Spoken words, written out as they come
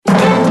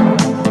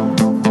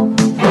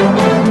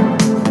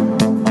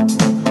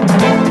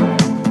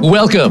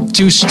Welcome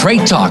to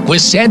Straight Talk with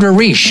Sandra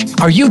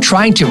Reish. Are you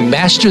trying to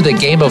master the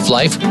game of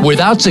life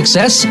without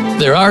success?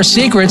 There are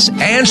secrets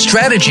and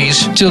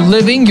strategies to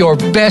living your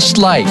best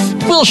life.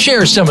 We'll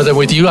share some of them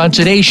with you on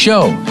today's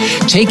show.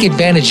 Take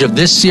advantage of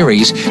this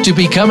series to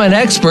become an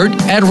expert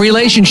at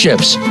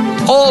relationships.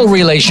 All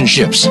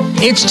relationships.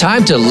 It's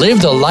time to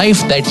live the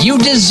life that you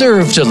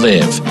deserve to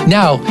live.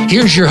 Now,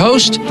 here's your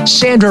host,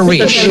 Sandra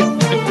Reish.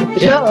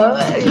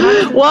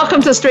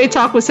 Welcome to Straight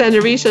Talk with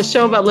Sandra Reish, a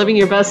show about living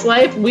your best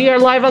life. We are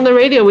live on the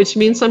radio, which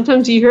means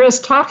sometimes you hear us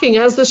talking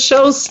as the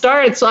show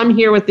starts. I'm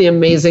here with the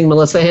amazing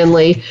Melissa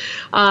Henley,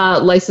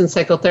 licensed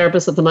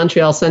psychotherapist at the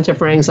Montreal Center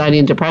for Anxiety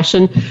and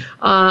Depression.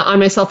 I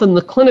myself am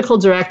the clinical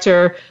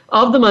director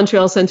of the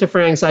Montreal Center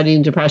for Anxiety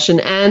and Depression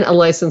and a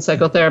licensed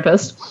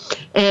psychotherapist.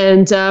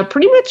 And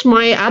pretty much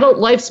my adult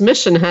life's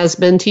mission has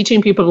been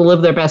teaching people to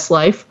live their best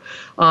life.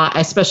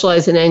 I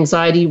specialize in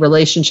anxiety,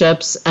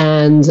 relationships,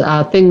 and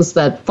things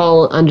that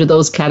fall under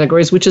those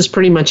categories, which is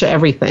pretty much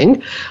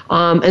everything.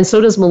 And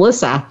so does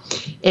Melissa.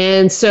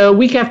 And so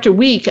week after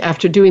week,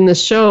 after doing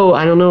this show,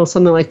 I don't know,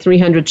 something like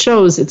 300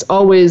 shows, it's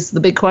always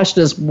the big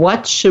question is,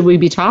 what should we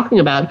be talking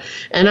about?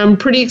 And I'm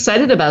pretty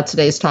excited about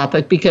today's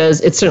topic because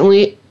it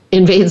certainly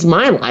invades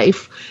my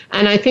life.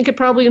 And I think it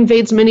probably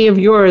invades many of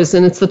yours.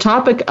 And it's the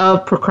topic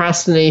of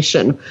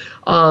procrastination.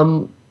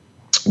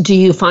 Do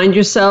you find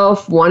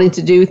yourself wanting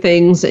to do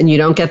things and you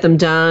don't get them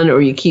done,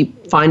 or you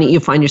find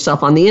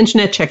yourself on the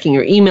internet checking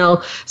your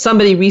email?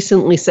 Somebody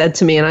recently said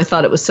to me, and I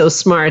thought it was so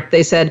smart,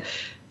 they said,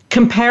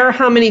 compare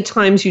how many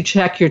times you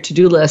check your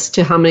to-do list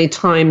to how many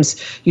times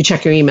you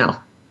check your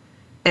email.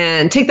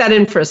 And take that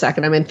in for a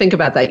second. I mean, think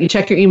about that. You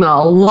check your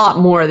email a lot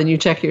more than you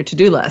check your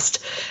to-do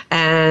list.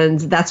 And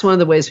that's one of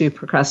the ways we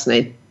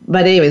procrastinate.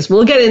 But anyways,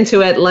 we'll get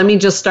into it. Let me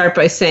just start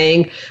by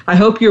saying, I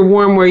hope you're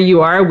warm where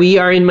you are. We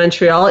are in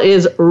Montreal. It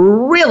is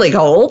really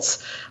cold.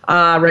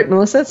 Right,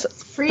 Melissa?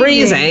 It's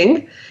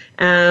freezing.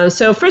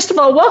 So first of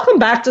all, welcome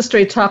back to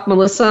Straight Talk,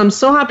 Melissa. I'm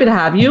so happy to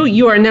have you.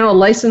 You are now a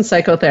licensed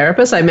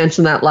psychotherapist. I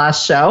mentioned that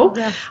last show.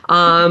 Yeah.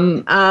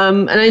 And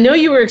I know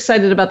you were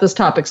excited about this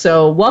topic.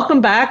 So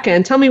welcome back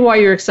and tell me why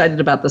you're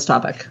excited about this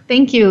topic.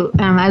 Thank you.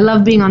 I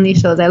love being on these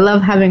shows. I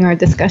love having our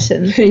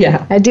discussions.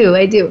 Yeah. I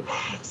do.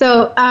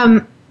 So,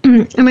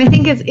 and I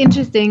think it's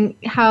interesting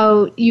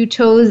how you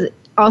chose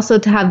also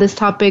to have this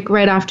topic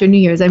right after New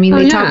Year's. I mean,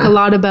 they talk a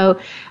lot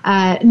about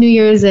New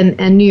Year's and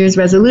New Year's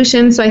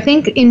resolutions. So I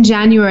think in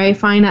January, I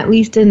find, at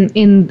least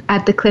in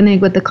at the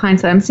clinic with the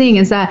clients that I'm seeing,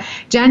 is that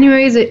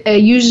January is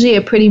usually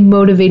a pretty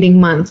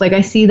motivating month. Like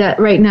I see that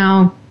right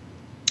now.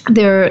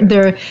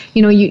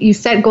 You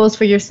set goals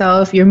for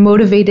yourself. You're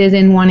motivated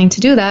in wanting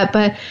to do that,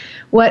 but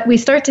what we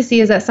start to see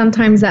is that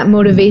sometimes that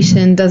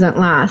motivation doesn't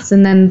last,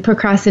 and then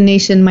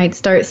procrastination might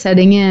start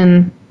setting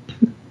in,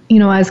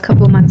 as a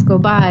couple of months go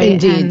by.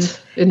 Indeed,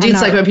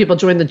 it's like when people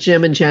join the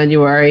gym in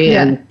January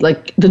and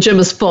like the gym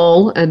is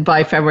full, and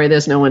by February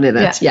there's no one in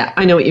it. Yeah,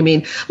 I know what you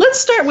mean.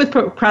 Let's start with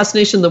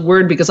procrastination, the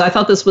word, because I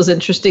thought this was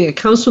interesting. It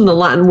comes from the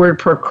Latin word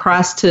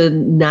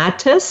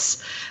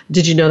procrastinatus.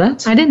 Did you know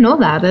that? I didn't know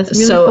that. That's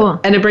really cool.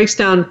 And it breaks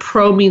down,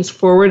 pro means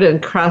forward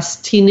and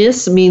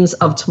crastinus means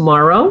of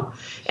tomorrow.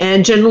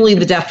 And generally,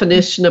 the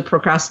definition of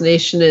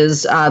procrastination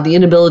is the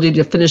inability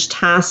to finish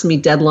tasks,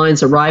 meet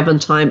deadlines, arrive on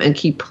time, and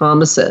keep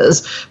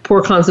promises.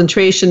 Poor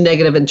concentration,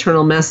 negative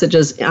internal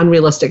messages,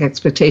 unrealistic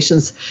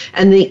expectations,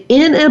 and the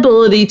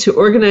inability to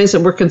organize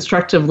and work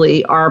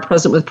constructively are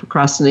present with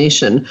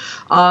procrastination.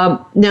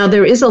 Now,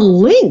 there is a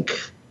link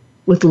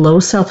with low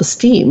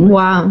self-esteem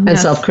and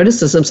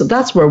self-criticism. So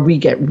that's where we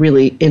get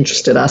really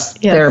interested, us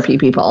therapy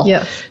people.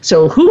 Yeah.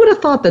 So who would have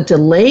thought that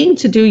delaying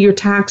to do your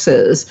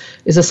taxes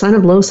is a sign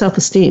of low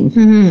self-esteem?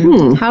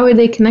 Mm-hmm. How are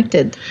they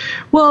connected?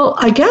 Well,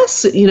 I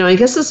guess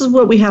this is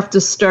what we have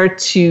to start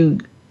to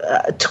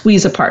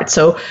tweeze apart.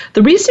 So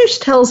the research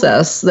tells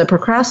us that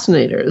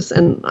procrastinators,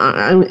 and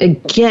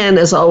again,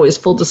 as always,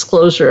 full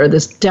disclosure,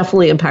 this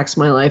definitely impacts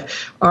my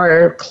life,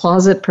 are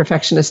closet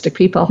perfectionistic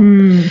people.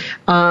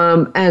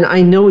 And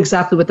I know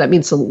exactly what that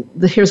means. So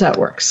here's how it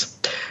works.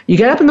 You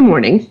get up in the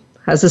morning.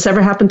 Has this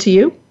ever happened to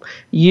you?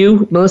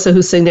 You, Melissa,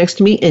 who's sitting next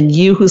to me, and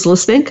you who's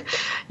listening,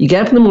 you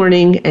get up in the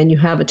morning and you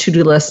have a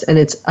to-do list, and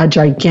it's a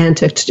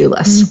gigantic to-do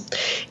list.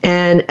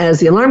 And as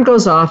the alarm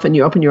goes off and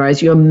you open your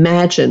eyes, you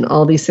imagine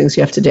all these things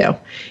you have to do.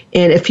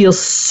 And it feels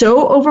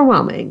so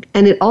overwhelming.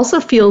 And it also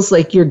feels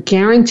like you're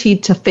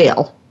guaranteed to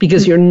fail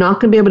because you're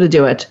not going to be able to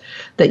do it,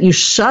 that you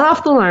shut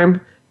off the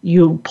alarm,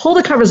 you pull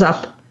the covers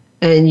up,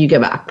 and you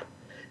give up.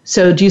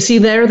 So do you see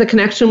there the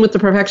connection with the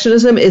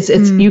perfectionism? It's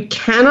you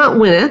cannot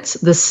win it.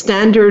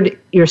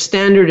 Your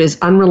standard is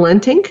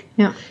unrelenting.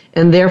 Yeah.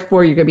 And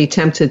therefore you're going to be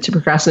tempted to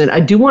procrastinate. I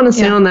do want to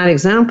say on that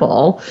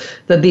example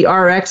that the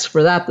RX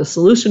for that, the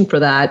solution for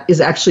that, is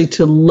actually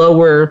to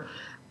lower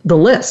the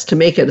list, to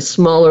make it a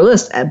smaller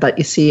list. But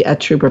you see, a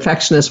true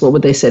perfectionist, what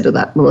would they say to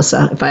that,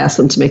 Melissa, if I asked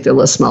them to make their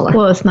list smaller?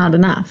 Well, it's not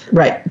enough.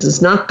 Right.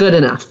 It's not good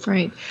enough.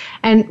 Right.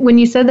 And when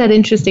you said that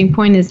interesting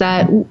point is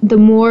that the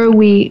more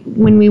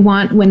when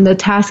the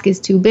task is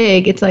too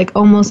big, it's like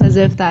almost as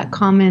if that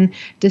common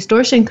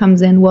distortion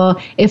comes in. Well,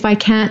 if I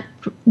can't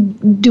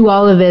do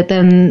all of it,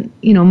 then,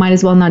 might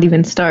as well not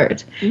even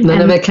start.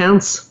 None of it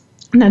counts.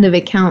 None of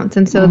it counts.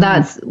 And so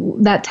that's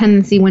that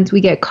tendency, once we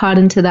get caught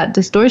into that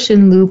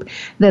distortion loop,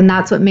 then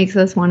that's what makes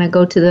us want to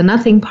go to the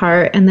nothing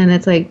part. And then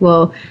it's like,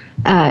 well,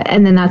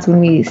 and then that's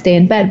when we stay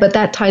in bed. But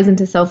that ties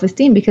into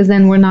self-esteem, because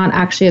then we're not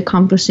actually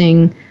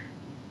accomplishing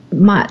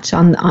much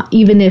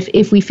even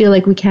if we feel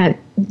like we can't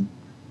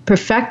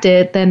perfect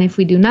it, then if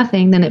we do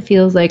nothing, then it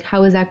feels like,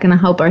 how is that going to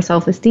help our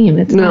self-esteem?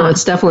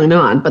 It's definitely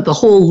not. But the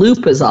whole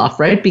loop is off,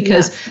 right?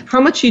 Because how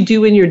much you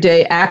do in your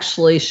day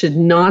actually should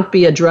not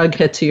be a drug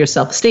hit to your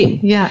self-esteem.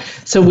 Yeah.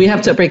 So we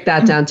have to break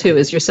that down too.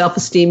 Is your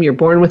self-esteem, you're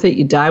born with it,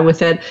 you die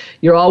with it.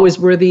 You're always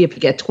worthy. If you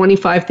get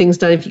 25 things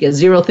done, if you get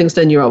 0 things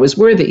done, you're always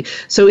worthy.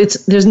 So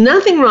there's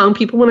nothing wrong.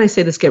 People, when I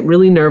say this, get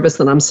really nervous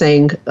that I'm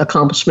saying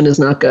accomplishment is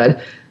not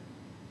good.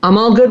 I'm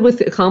all good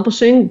with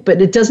accomplishing,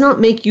 but it does not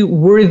make you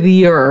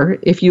worthier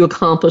if you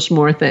accomplish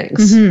more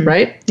things,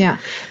 right? Yeah.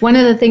 One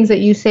of the things that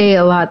you say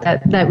a lot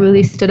that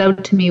really stood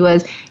out to me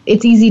was,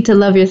 it's easy to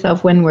love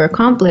yourself when we're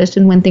accomplished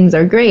and when things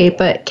are great,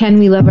 but can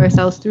we love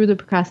ourselves through the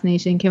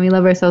procrastination? Can we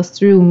love ourselves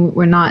through when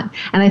we're not?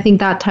 And I think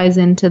that ties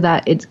into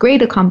that it's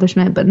great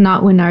accomplishment, but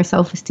not when our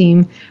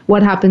self-esteem.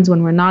 What happens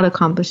when we're not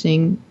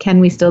accomplishing? Can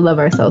we still love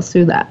ourselves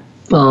through that?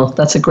 Well,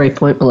 that's a great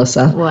point,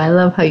 Melissa. Well, I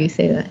love how you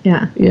say that.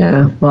 Yeah.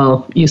 Yeah.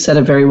 Well, you said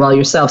it very well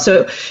yourself.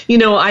 So,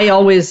 I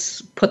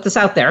always put this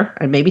out there,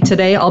 and maybe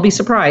today I'll be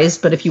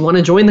surprised, but if you want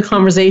to join the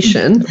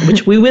conversation,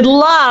 which we would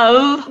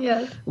love,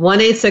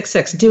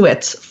 1-866, do it.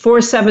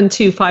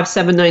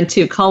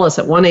 472-5792. Call us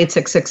at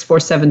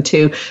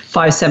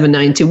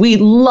 1-866-472-5792. We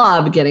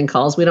love getting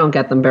calls. We don't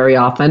get them very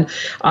often.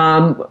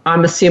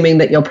 I'm assuming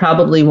that you'll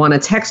probably want to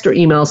text or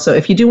email. So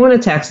if you do want to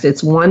text,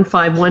 it's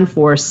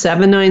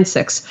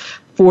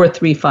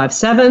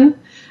 1-514-796-4357,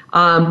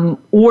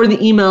 or the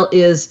email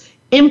is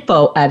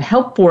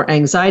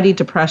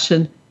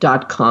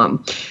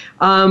info@helpforanxietydepression.com.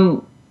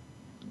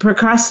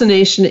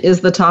 Procrastination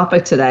is the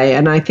topic today,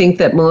 and I think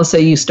that,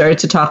 Melissa, you started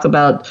to talk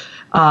about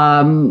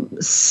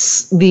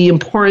the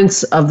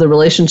importance of the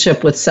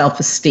relationship with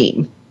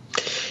self-esteem.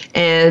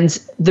 And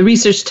the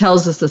research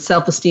tells us that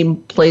self-esteem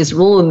plays a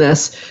role in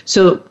this.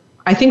 So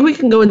I think we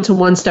can go into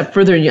one step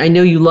further, and I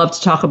know you love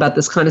to talk about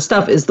this kind of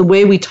stuff, is the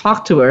way we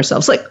talk to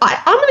ourselves. Like, I'm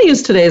going to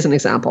use today as an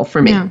example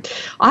for me. Yeah.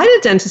 I had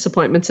a dentist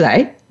appointment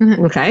today,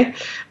 okay,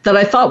 that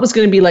I thought was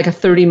going to be like a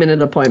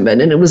 30-minute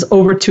appointment, and it was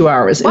over 2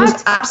 hours. What? It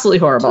was absolutely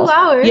horrible. 2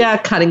 hours? Yeah,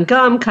 cutting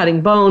gum, cutting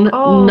bone,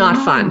 not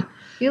fun.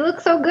 You look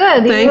so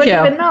good. Thank you.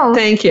 Even know.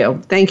 Thank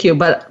you,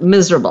 but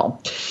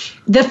miserable.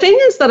 The thing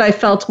is that I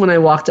felt when I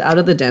walked out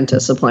of the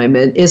dentist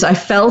appointment is I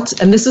felt,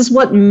 and this is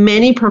what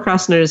many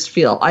procrastinators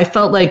feel, I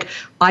felt like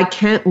I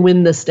can't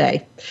win this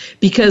day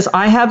because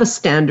I have a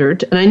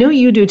standard, and I know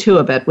you do too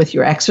a bit with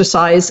your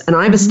exercise, and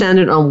I have a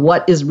standard on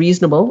what is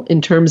reasonable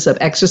in terms of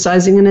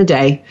exercising in a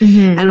day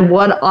and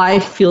what I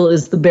feel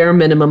is the bare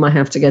minimum I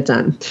have to get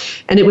done.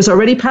 And it was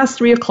already past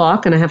 3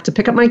 o'clock, and I have to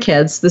pick up my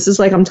kids. This is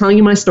like I'm telling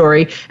you my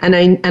story, and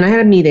I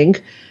had a meeting,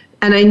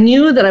 and I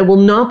knew that I will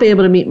not be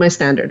able to meet my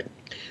standard.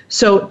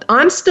 So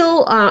I'm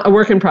still a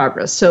work in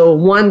progress. So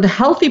the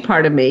healthy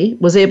part of me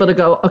was able to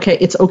go, okay,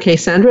 it's okay,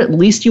 Sandra, at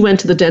least you went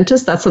to the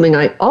dentist. That's something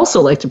I also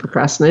like to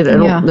procrastinate.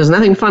 There's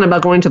nothing fun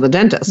about going to the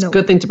dentist. No.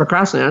 Good thing to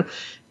procrastinate on.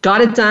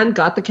 Got it done,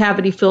 got the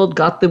cavity filled,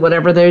 got the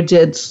whatever they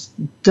did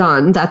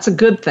done. That's a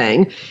good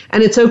thing.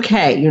 And it's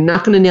okay. You're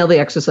not going to nail the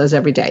exercise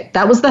every day.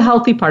 That was the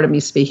healthy part of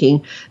me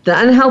speaking. The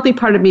unhealthy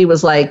part of me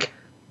was like,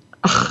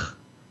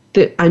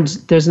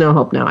 there's no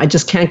hope now. I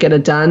just can't get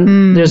it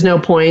done. There's no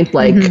point.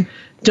 Like,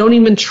 don't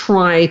even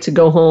try to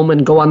go home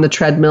and go on the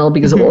treadmill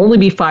because it will only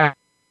be 5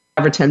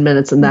 or 10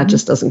 minutes, and that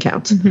just doesn't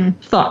count.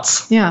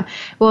 Thoughts? Yeah.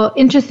 Well,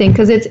 interesting,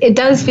 because it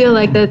does feel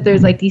like that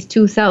there's like these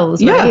two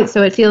selves, right? Yeah.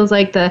 So it feels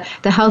like the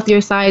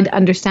healthier side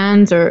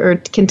understands or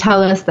can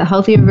tell us the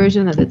healthier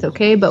version that it's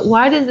okay. But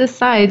why does this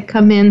side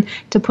come in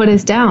to put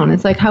us down?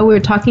 It's like how we're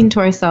talking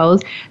to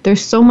ourselves.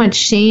 There's so much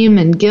shame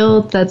and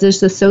guilt that's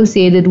just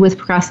associated with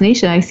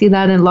procrastination. I see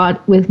that a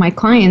lot with my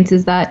clients,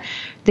 is that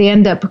they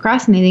end up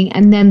procrastinating,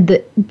 and then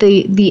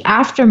the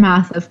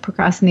aftermath of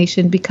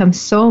procrastination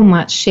becomes so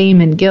much shame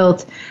and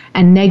guilt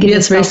and negative.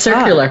 It's very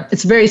circular.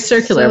 It's very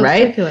circular,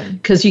 right?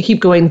 Because you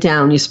keep going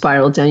down, you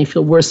spiral down, you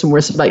feel worse and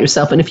worse about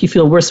yourself. And if you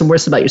feel worse and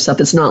worse about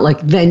yourself, it's not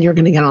like then you're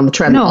going to get on the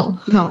treadmill.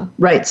 No.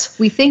 Right.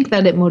 We think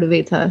that it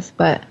motivates us,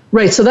 but...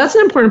 Right. So that's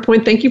an important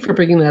point. Thank you for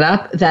bringing that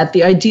up, that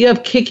the idea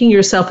of kicking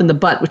yourself in the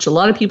butt, which a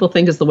lot of people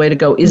think is the way to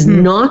go, is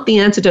not the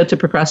antidote to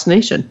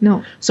procrastination.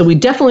 No. So we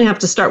definitely have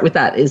to start with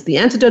that. Is the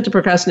antidote to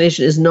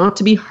procrastination is not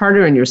to be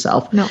harder on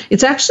yourself. No.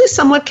 It's actually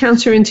somewhat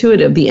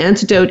counterintuitive. The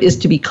antidote is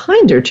to be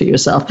kinder to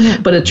yourself. Yeah.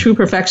 But a true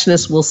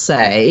perfectionist will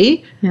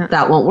say,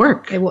 that won't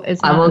work. I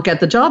won't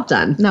get the job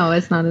done. No,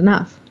 it's not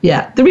enough.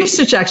 Yeah, the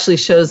research actually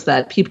shows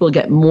that people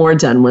get more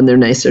done when they're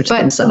nicer to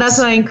themselves. But that's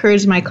what I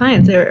encourage my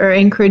clients, or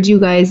encourage you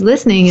guys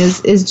listening,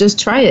 is just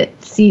try it.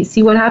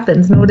 See what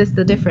happens. Notice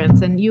the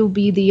difference, and you'll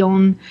be the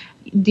own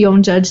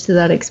judge to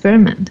that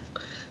experiment.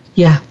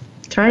 Yeah.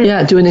 Try it.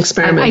 Yeah, do an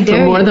experiment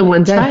for more than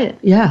one day. Try it.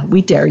 Yeah,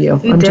 we dare you.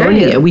 I'm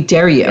joining you. We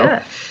dare you.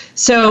 Yeah.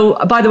 So,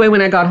 by the way,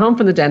 when I got home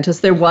from the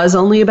dentist, there was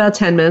only about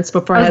 10 minutes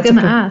before I had to... I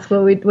was going to ask,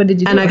 what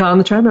did you do? And I got on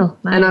the treadmill.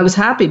 Nice. And I was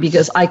happy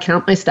because I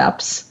count my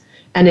steps.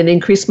 And it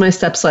increased my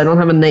steps so I don't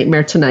have a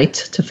nightmare tonight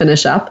to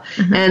finish up.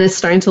 Mm-hmm. And it's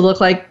starting to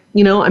look like,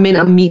 I may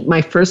not meet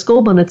my first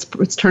goal, but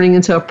it's turning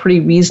into a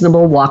pretty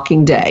reasonable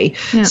walking day.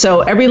 Yeah.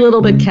 So every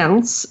little bit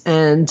counts.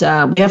 And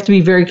we have to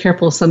be very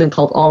careful of something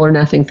called all or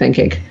nothing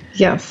thinking.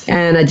 Yes.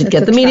 And I did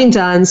get the meeting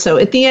done. So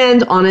at the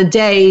end, on a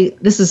day,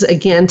 this is,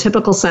 again,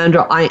 typical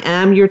Sandra. I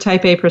am your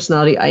type A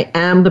personality. I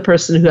am the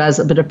person who has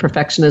a bit of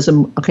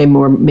perfectionism. Okay,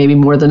 maybe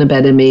more than a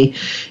bit in me.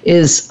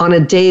 Is on a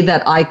day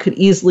that I could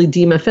easily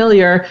deem a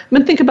failure. I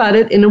mean, think about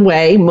it in a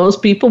way.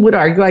 Most people would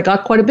argue I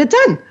got quite a bit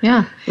done.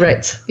 Yeah.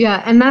 Right.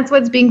 Yeah. And that's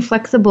what's being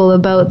flexible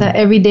about, that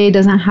every day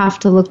doesn't have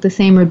to look the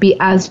same or be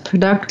as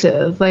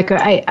productive. Like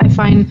I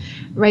find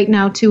right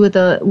now too with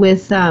a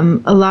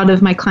lot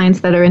of my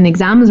clients that are in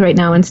exams right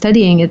now and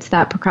studying, it's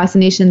that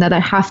procrastination that I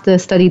have to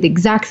study the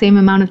exact same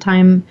amount of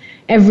time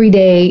every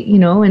day,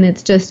 and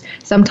it's just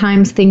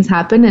sometimes things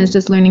happen, and it's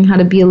just learning how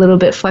to be a little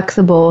bit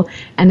flexible,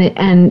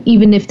 and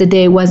even if the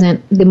day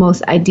wasn't the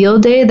most ideal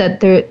day,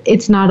 that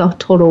it's not a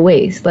total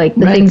waste. Like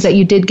the things that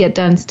you did get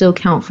done still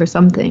count for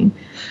something.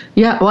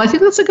 Yeah, well, I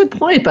think that's a good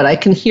point, but I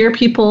can hear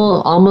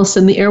people almost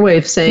in the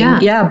airwaves saying,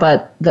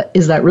 but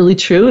is that really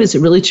true? Is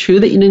it really true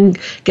that you didn't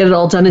get it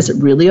all done? Is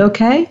it really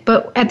okay?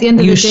 But at the end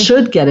of the day, you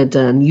should get it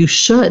done. You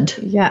should.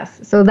 Yes.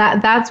 So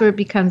that's where it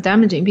becomes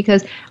damaging,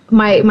 because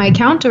my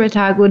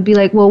counterattack would be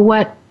like, well,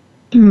 what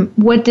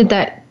did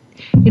that,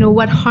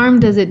 what harm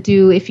does it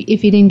do if you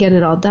didn't get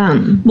it all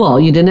done? Well,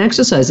 you didn't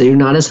exercise it. You're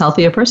not as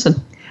healthy a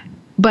person.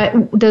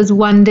 But does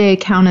one day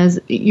count as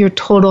your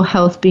total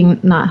health being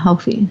not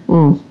healthy?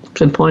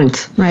 Good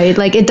point. Right?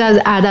 Like it does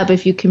add up.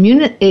 If you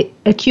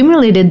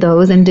accumulated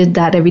those and did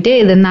that every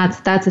day, then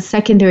that's a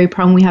secondary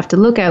problem we have to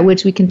look at,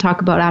 which we can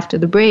talk about after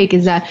the break,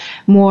 is that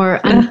more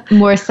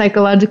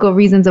psychological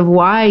reasons of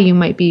why you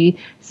might be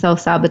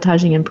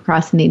self-sabotaging and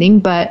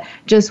procrastinating. But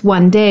just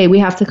one day, we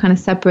have to kind of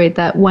separate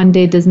that. One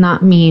day does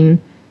not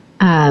mean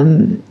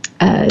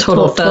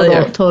total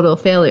failure,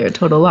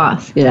 total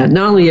loss. Yeah,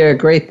 not only you're a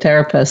great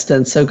therapist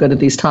and so good at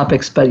these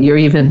topics, but you're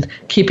even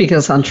keeping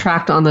us on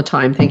track on the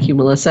time. Thank you,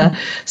 Melissa.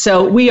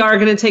 So we are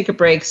going to take a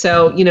break.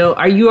 So,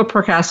 are you a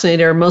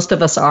procrastinator? Most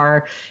of us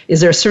are.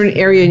 Is there a certain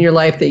area in your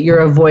life that you're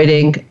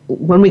avoiding?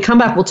 When we come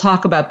back, we'll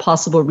talk about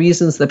possible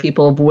reasons that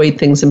people avoid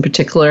things in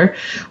particular.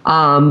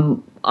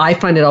 I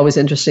find it always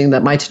interesting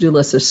that my to-do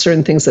list, there's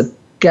certain things that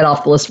get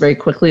off the list very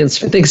quickly, and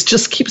certain things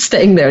just keep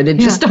staying there. They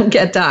just don't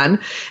get done.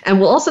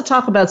 And we'll also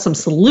talk about some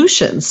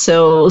solutions.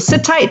 So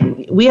sit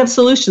tight. We have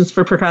solutions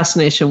for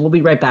procrastination. We'll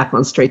be right back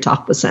on Straight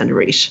Talk with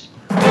Sandra Reish.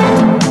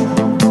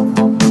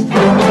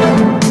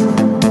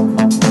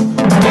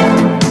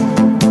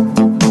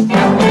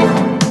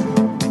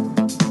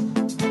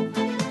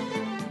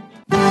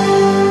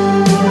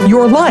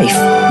 Your life,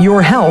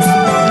 your health,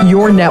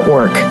 your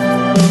network.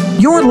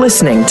 You're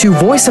listening to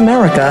Voice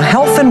America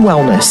Health and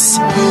Wellness.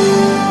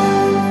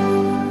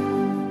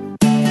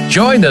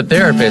 Join the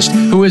therapist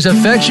who is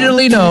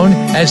affectionately known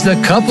as the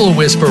Couple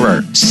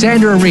Whisperer,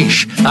 Sandra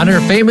Reish, on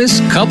her famous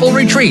couple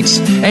retreats,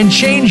 and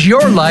change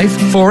your life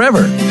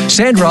forever.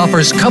 Sandra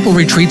offers couple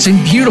retreats in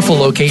beautiful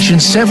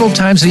locations several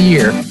times a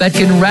year that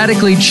can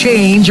radically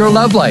change your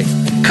love life.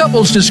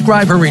 Couples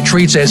describe her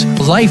retreats as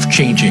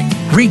life-changing.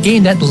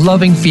 Regain that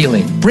loving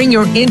feeling, bring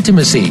your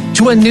intimacy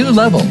to a new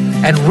level,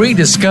 and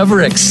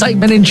rediscover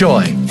excitement and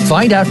joy.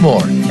 Find out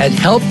more at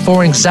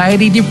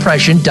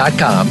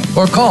helpforanxietydepression.com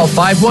or call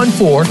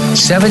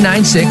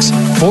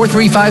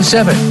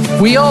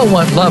 514-796-4357. We all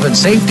want love and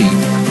safety.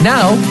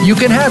 Now you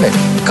can have it.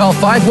 Call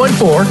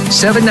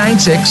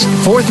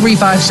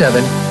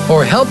 514-796-4357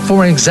 or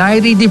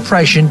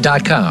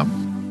helpforanxietydepression.com.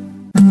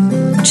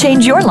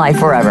 Change your life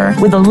forever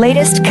with the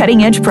latest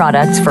cutting-edge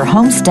products for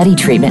home study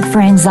treatment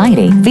for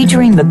anxiety,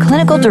 featuring the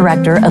clinical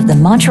director of the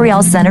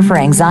Montreal Center for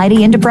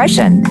Anxiety and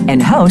Depression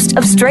and host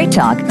of Straight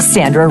Talk,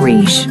 Sandra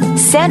Reish.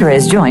 Sandra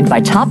is joined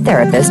by top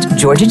therapist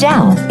Georgia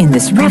Dow in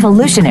this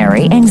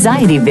revolutionary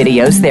anxiety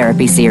videos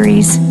therapy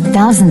series.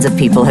 Thousands of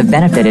people have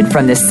benefited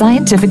from this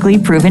scientifically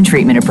proven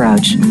treatment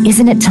approach.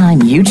 Isn't it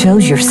time you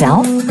chose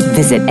yourself?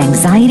 Visit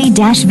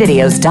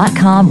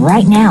anxiety-videos.com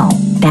right now.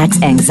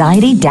 That's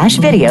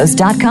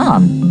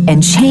anxiety-videos.com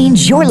and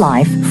change your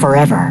life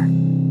forever.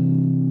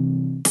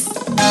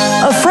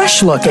 A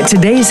fresh look at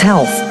today's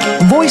health.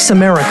 Voice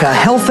America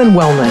Health and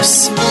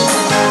Wellness.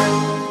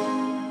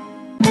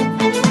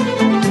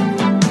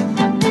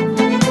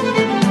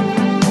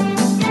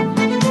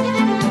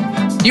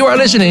 You are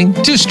listening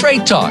to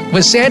Straight Talk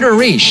with Sandra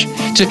Reish.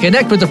 To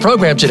connect with the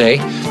program today,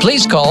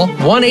 please call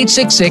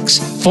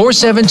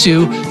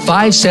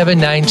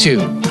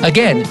 1-866-472-5792.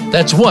 Again,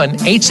 that's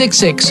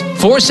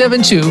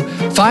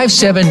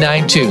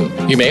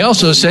 1-866-472-5792. You may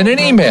also send an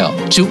email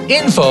to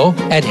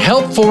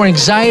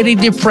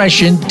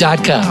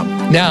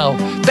info@helpforanxietydepression.com.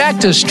 Now,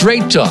 back to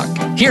Straight Talk.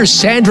 Here's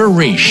Sandra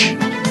Reish.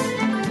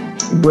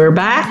 We're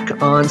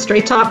back on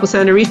Straight Talk with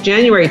Sandra Reish,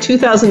 January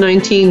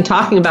 2019,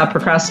 talking about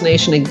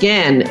procrastination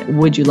again.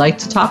 Would you like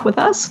to talk with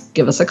us?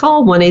 Give us a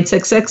call,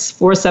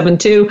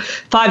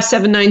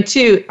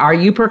 1-866-472-5792. Are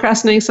you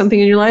procrastinating something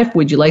in your life?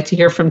 Would you like to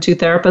hear from two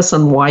therapists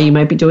on why you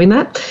might be doing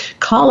that?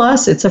 Call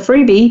us. It's a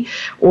freebie.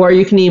 Or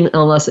you can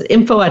email us at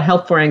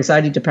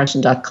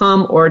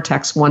info@helpforanxietydepression.com or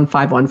text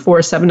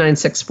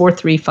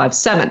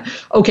 1-514-796-4357.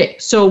 Okay,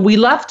 so we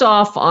left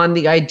off on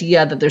the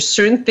idea that there's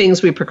certain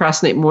things we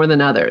procrastinate more than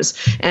others.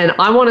 And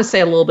I want to say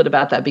a little bit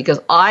about that because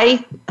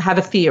I have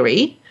a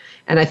theory,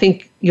 and I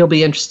think you'll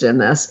be interested in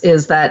this,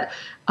 is that,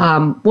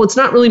 it's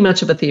not really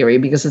much of a theory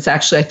because it's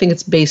actually, I think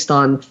it's based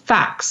on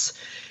facts.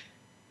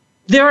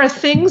 There are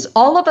things,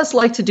 all of us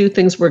like to do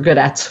things we're good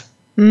at.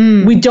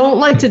 We don't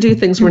like to do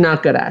things we're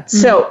not good at.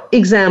 So,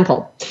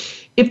 example,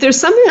 if there's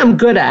something I'm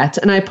good at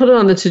and I put it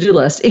on the to-do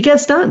list, it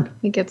gets done.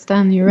 It gets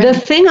done, you're right. The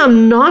thing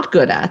I'm not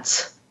good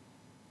at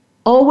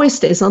always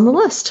stays on the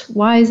list.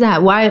 Why is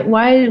that? Why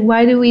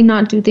do we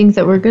not do things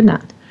that we're good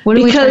at? What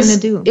are we trying to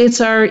do?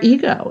 It's our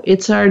ego.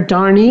 It's our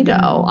darn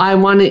ego.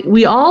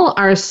 We all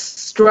are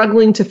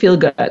struggling to feel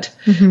good.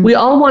 We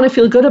all want to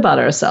feel good about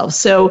ourselves.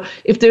 So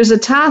if there's a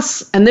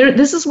task, and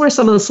this is where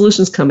some of the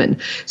solutions come in.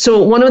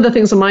 So one of the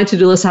things on my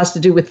to-do list has to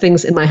do with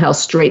things in my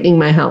house, straightening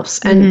my house.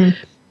 And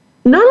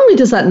not only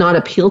does that not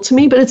appeal to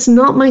me, but it's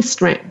not my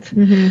strength.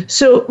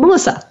 So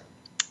Melissa,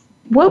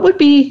 what would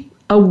be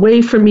a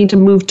way for me to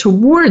move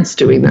towards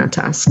doing that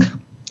task?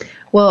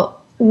 Well,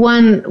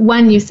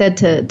 one you said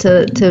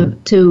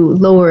to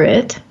lower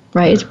it,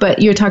 right?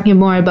 But you're talking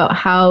more about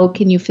how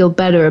can you feel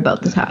better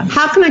about the task?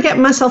 How can I get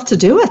myself to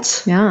do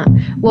it? Yeah.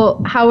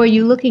 Well, how are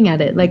you looking at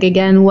it? Like,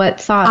 again,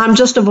 what thoughts? I'm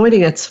just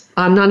avoiding it.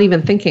 I'm not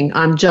even thinking.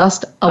 I'm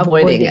just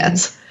avoiding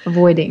it.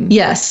 Avoiding.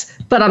 Yes.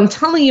 But I'm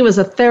telling you as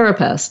a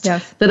therapist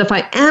that if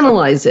I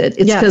analyze it,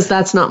 it's because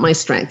that's not my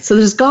strength. So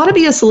there's got to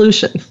be a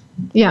solution.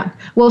 Yeah.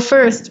 Well,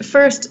 first,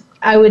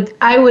 I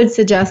would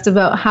suggest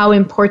about how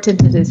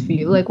important it is for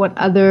you. Like what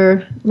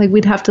other, like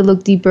we'd have to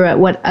look deeper at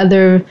what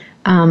other,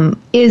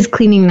 is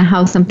cleaning the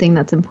house something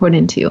that's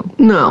important to you?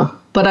 No,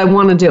 but I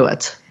want to do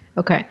it.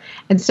 Okay.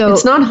 And so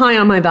it's not high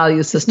on my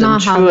value system,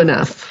 true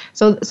enough.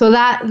 So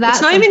that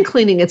it's not even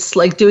cleaning, it's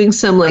like doing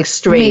some like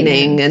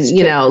straightening and,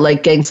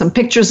 like getting some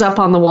pictures up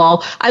on the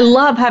wall. I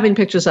love having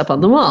pictures up on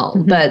the wall,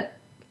 but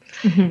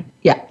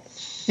yeah.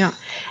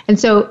 And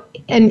so,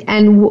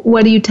 and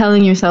what are you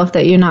telling yourself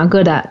that you're not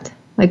good at?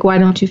 Like, why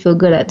don't you feel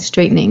good at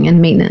straightening and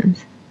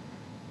maintenance?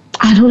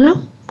 I don't know.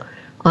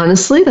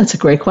 Honestly, that's a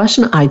great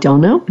question. I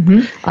don't know.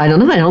 I don't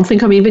know. I don't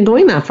think I'm even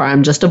going that far.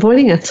 I'm just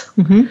avoiding it.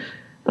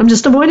 I'm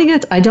just avoiding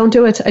it. I don't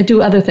do it. I do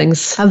other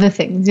things.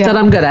 That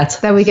I'm good at.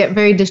 That we get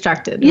very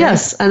distracted. Right?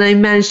 Yes, and I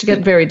manage to get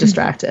very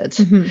distracted.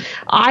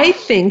 I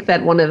think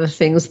that one of the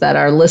things that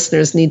our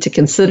listeners need to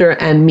consider,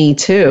 and me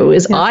too,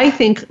 is I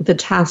think the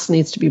task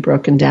needs to be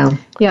broken down.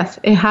 Yes,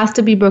 it has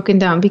to be broken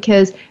down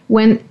because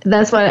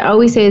that's what I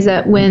always say is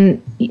that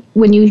when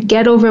you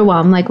get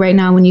overwhelmed, like right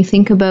now, when you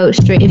think about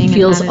straightening, it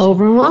feels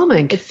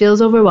overwhelming. It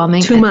feels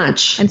overwhelming. Too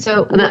much. And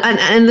so,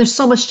 and there's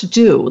so much to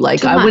do.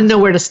 Like I wouldn't know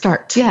where to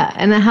start. Yeah,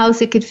 and the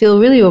house, it could feel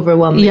really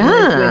overwhelming.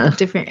 Yeah, with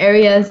different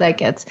areas that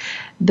gets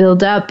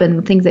build up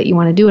and things that you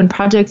want to do and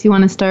projects you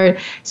want to start.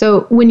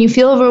 So when you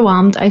feel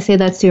overwhelmed, I say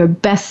that's your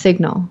best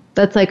signal.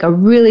 That's like a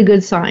really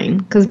good sign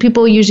because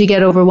people usually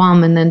get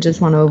overwhelmed and then just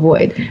want to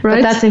avoid. Right.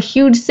 But that's a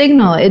huge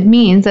signal. It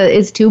means that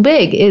it's too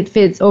big. If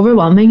it's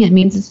overwhelming, it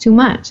means it's too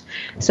much.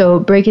 So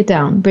break it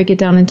down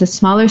into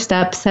smaller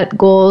steps, set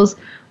goals,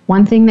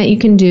 one thing that you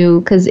can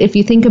do. Because if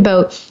you think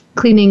about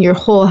cleaning your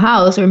whole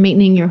house or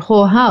maintaining your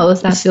whole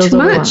house, that feels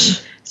overwhelming.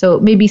 Much.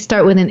 So maybe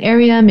start with an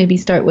area, maybe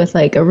start with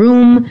like a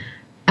room.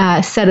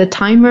 Set a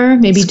timer,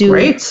 maybe do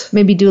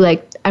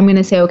like, I'm going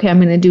to say, okay, I'm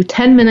going to do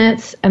 10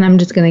 minutes and I'm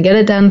just going to get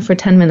it done for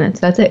 10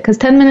 minutes. That's it. Because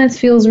 10 minutes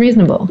feels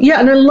reasonable.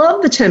 Yeah. And I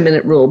love the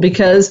 10-minute rule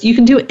because you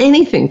can do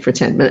anything for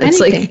 10 minutes.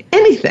 Like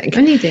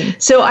anything.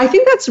 So I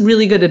think that's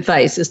really good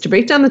advice is to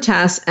break down the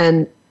task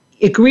and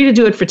agree to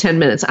do it for 10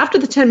 minutes. After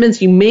the 10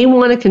 minutes, you may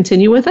want to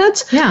continue with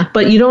it. Yeah.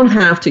 But you don't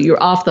have to. You're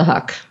off the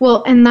hook.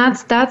 Well, and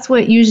that's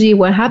what usually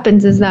what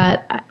happens is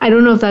that, I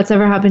don't know if that's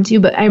ever happened to you,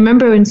 but I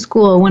remember in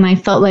school when I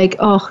felt like,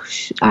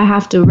 I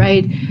have to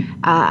write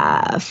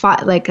a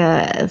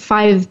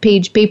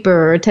 5-page paper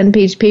or a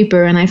 10-page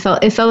paper. And it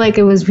felt like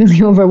it was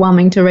really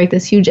overwhelming to write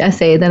this huge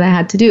essay that I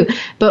had to do.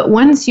 But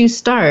once you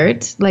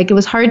start, like it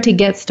was hard to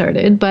get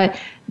started. But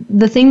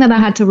the thing that I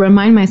had to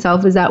remind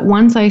myself is that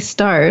once I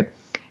start,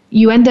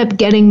 you end up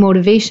getting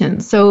motivation.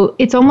 So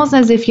it's almost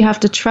as if you have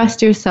to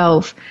trust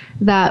yourself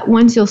that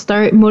once you'll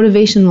start,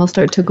 motivation will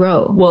start to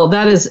grow. Well,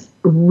 that is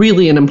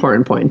really an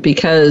important point,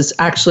 because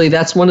actually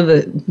that's one of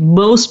the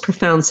most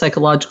profound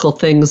psychological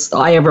things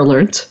I ever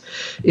learned,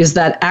 is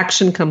that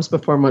action comes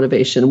before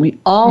motivation. We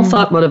all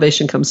thought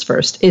motivation comes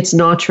first. It's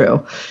not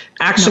true.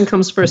 Action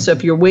comes first. So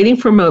if you're waiting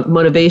for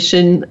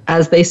motivation,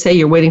 as they say,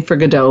 you're waiting for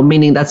Godot,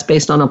 meaning that's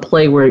based on a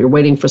play where you're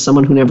waiting for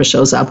someone who never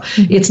shows up.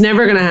 It's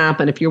never going to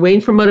happen. If you're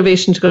waiting for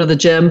motivation to go to the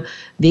gym,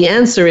 the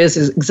answer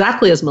is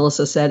exactly as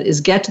Melissa said, is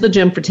get to the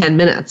gym for 10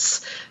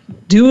 minutes.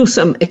 Do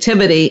some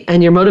activity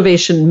and your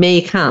motivation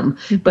may come.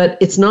 But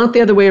it's not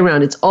the other way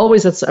around. It's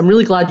always, I'm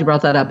really glad you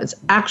brought that up. It's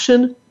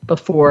action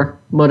before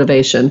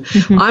motivation.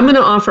 I'm going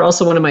to offer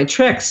also one of my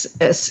tricks,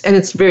 and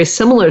it's very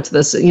similar to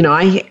this. You know,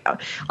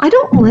 I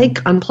don't like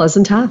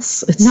unpleasant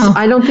tasks.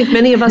 I don't think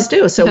many of us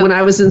do. So when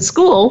I was in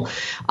school,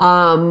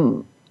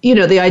 you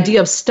know, the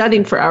idea of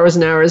studying for hours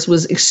and hours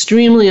was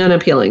extremely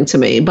unappealing to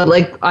me, but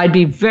like I'd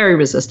be very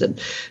resistant.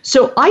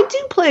 So I do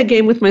play a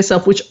game with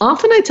myself, which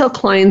often I tell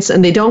clients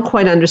and they don't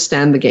quite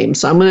understand the game.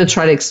 So I'm going to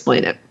try to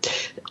explain it.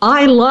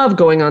 I love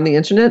going on the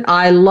internet.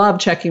 I love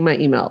checking my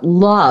email.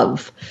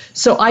 Love.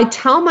 So I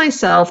tell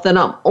myself that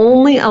I'm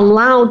only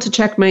allowed to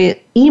check my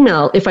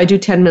email if I do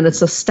 10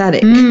 minutes of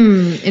study.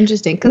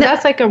 Interesting. Because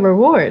that's like a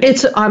reward.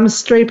 I'm a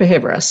straight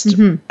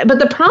behaviorist. But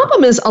the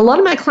problem is a lot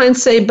of my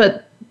clients say,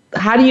 but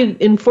how do you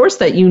enforce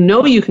that? You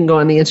know you can go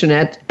on the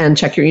internet and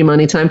check your email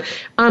anytime.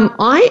 I'm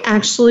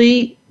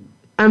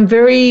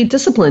very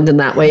disciplined in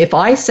that way. If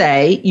I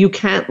say you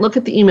can't look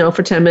at the email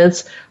for 10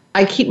 minutes,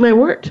 I keep my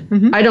word.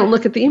 I don't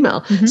look at the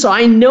email. So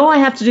I know I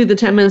have to do the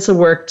 10 minutes of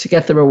work to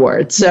get the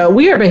reward. So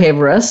we are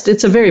behaviorists.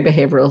 It's a very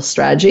behavioral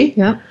strategy.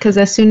 Yeah, because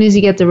as soon as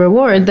you get the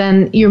reward,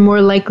 then you're more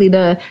likely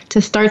to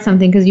start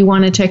something because you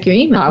want to check your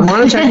email. I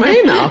want to check my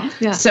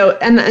email. So,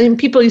 and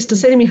people used to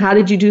say to me, how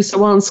did you do so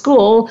well in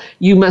school?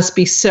 You must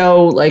be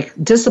so like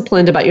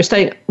disciplined about your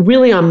studying.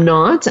 Really, I'm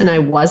not, and I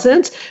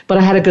wasn't, but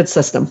I had a good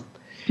system.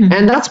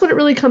 And that's what it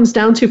really comes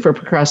down to for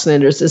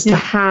procrastinators, is to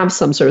have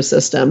some sort of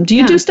system. Do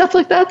you do stuff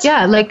like that?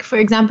 Yeah, like for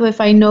example, if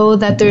I know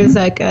that there's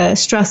like a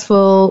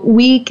stressful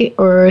week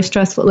or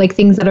stressful like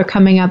things that are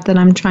coming up that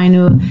I'm trying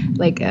to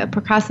like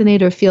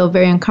procrastinate or feel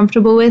very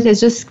uncomfortable with,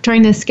 is just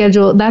trying to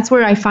schedule. That's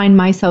where I find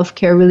my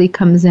self-care really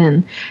comes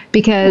in,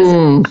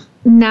 because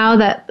now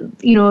that,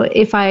 you know,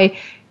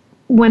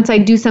 once I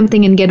do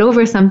something and get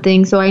over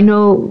something, so I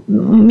know,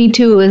 me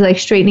too, is like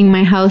straightening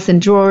my house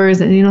and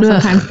drawers, and you know,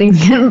 sometimes things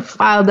get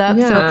piled up.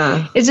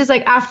 So it's just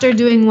like after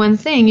doing one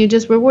thing, you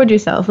just reward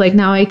yourself. Like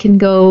now I can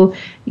go,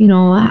 you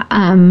know,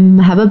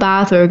 have a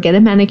bath or get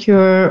a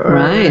manicure, or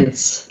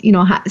you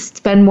know,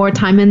 spend more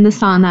time in the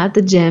sauna at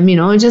the gym. You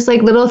know, just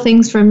like little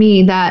things for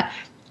me that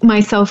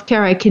my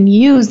self-care, I can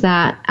use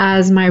that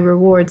as my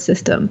reward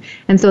system.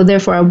 And so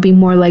therefore I'll be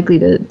more likely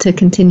to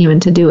continue and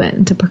to do it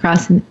and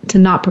to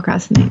not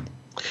procrastinate.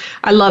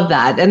 I love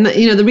that. And,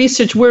 you know, the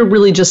research, we're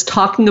really just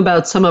talking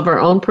about some of our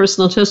own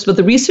personal tips, but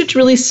the research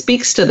really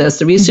speaks to this.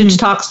 The research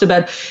talks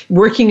about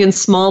working in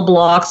small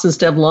blocks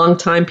instead of long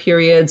time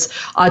periods,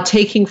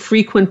 taking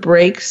frequent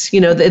breaks.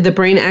 You know, the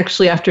brain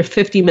actually after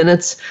 50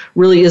 minutes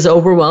really is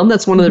overwhelmed.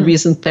 That's one of the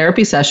reasons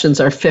therapy sessions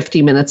are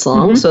 50 minutes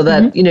long, so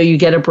that, you know, you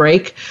get a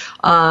break.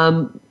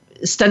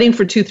 Studying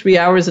for 2-3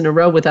 hours in a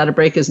row without a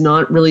break is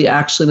not really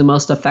actually the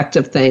most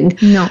effective thing.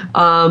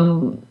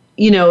 No.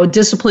 You know,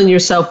 discipline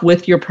yourself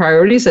with your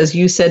priorities. As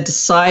you said,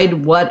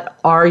 decide what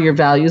are your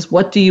values.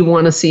 What do you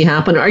want to see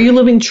happen? Are you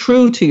living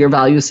true to your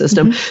value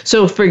system?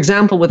 So, for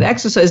example, with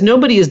exercise,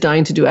 nobody is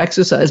dying to do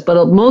exercise,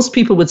 but most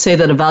people would say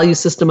that a value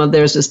system of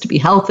theirs is to be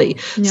healthy.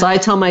 So I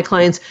tell my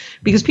clients,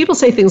 because people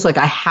say things like,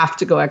 I have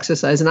to go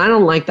exercise, and I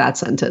don't like that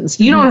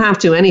sentence. You don't have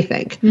to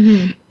anything.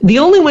 The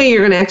only way you're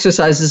going to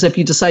exercise is if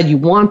you decide you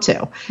want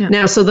to.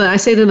 Now, so then I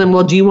say to them,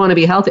 well, do you want to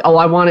be healthy? Oh,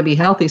 I want to be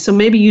healthy. So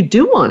maybe you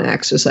do want to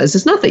exercise.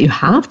 It's not that you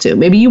have to.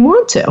 Maybe you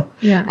want to.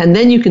 And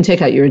then you can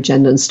take out your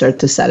agenda and start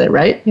to set it,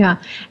 right? Yeah.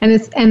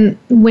 And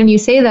when you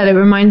say that, it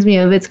reminds me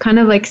of, it's kind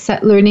of like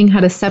learning how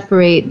to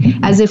separate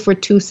as if we're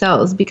two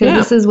selves, because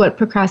this is what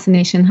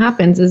procrastination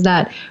happens, is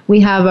that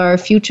we have our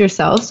future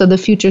self. So the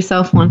future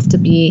self wants to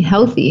be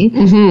healthy,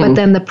 but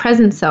then the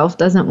present self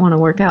doesn't want to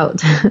work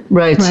out.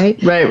 Right.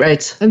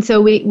 And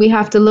so we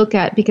have to look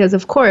at, because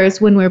of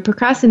course, when we're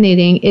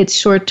procrastinating, it's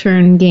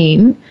short-term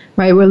gain,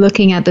 right? We're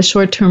looking at the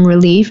short-term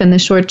relief, and the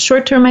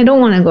short-term, I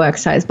don't want to go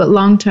exercise, but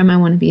long-term, I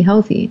want to be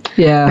healthy.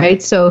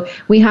 Right. So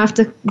we have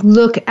to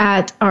look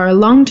at our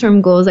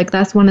long-term goals. Like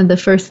that's one of the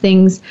first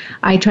things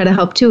I try to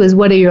help too, is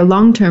what are your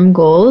long-term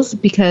goals?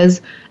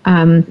 Because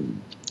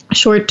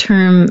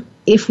short-term,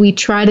 if we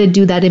try to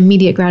do that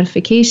immediate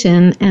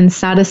gratification and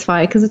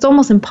satisfy, because it's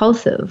almost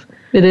impulsive.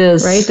 It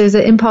is. Right? There's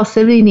an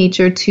impulsivity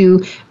nature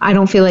to, I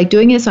don't feel like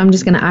doing it, so I'm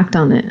just going to act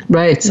on it.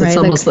 Right. It's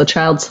almost like the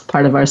child's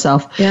part of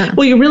ourself. Yeah.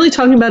 Well, you're really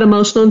talking about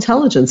emotional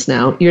intelligence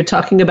now. You're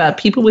talking about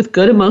people with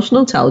good emotional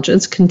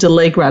intelligence can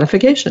delay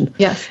gratification.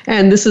 Yes.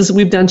 And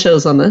we've done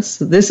shows on this.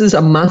 This is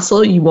a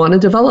muscle you want to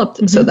develop.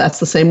 So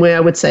that's the same way I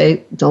would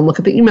say, don't look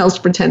at the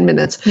emails for 10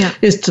 minutes,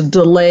 is to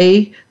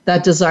delay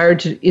that desire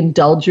to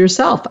indulge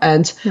yourself.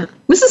 And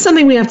this is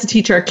something we have to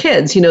teach our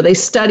kids. They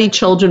study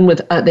children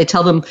with, they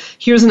tell them,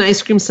 here's an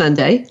ice cream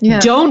sundae.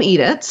 Don't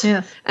eat it.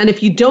 And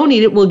if you don't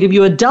eat it, we'll give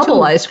you a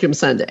double ice cream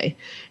sundae.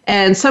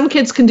 And some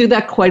kids can do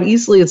that quite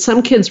easily, and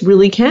some kids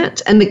really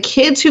can't. And the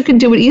kids who can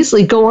do it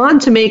easily go on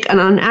to make,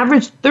 on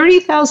average,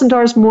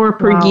 $30,000 more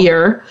per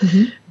year,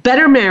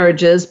 better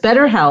marriages,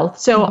 better health.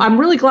 So I'm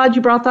really glad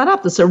you brought that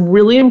up. That's a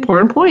really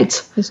important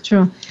point. It's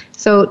true.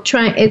 So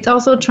it's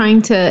also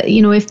trying to,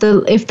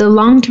 if the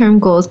long-term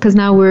goals, because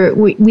now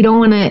we don't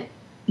want to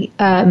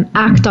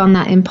act on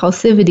that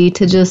impulsivity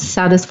to just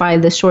satisfy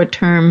the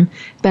short-term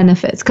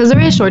benefits, because there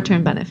is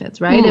short-term benefits,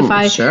 right? If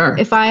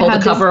I hold the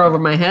cover over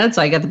my head,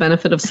 so I get the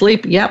benefit of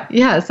sleep.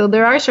 Yeah. So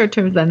there are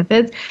short-term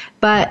benefits,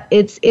 but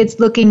it's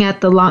looking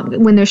at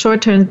when there's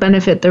short-term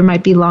benefit, there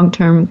might be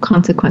long-term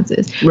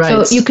consequences.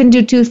 Right. So you can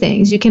do two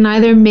things. You can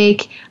either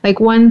make,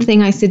 one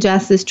thing I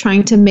suggest is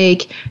trying to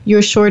make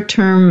your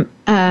short-term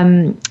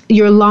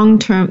your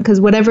long-term,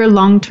 because whatever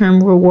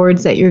long-term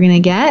rewards that you're going to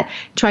get,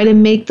 try to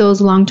make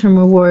those long-term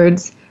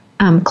rewards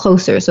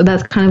closer. So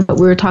that's kind of what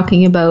we were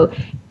talking about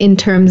in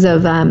terms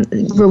of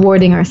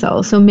rewarding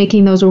ourselves. So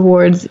making those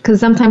rewards, because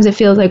sometimes it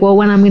feels like, well,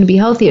 when I'm going to be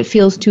healthy, it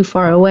feels too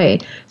far away.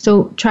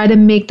 So try to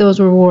make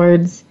those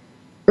rewards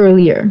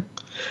earlier.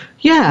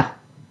 Yeah.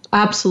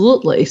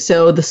 Absolutely.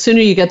 So the sooner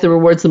you get the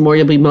rewards, the more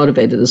you'll be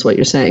motivated, is what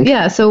you're saying.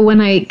 Yeah. So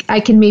when I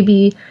can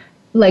maybe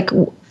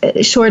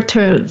short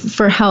term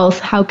for health,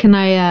 how can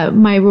I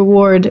my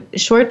reward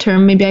short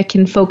term? Maybe I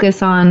can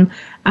focus on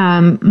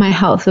my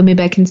health. So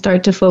maybe I can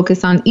start to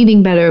focus on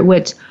eating better,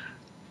 which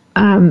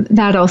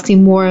that I'll see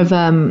more of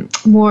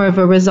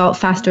a result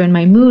faster in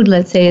my mood,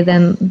 let's say,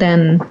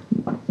 than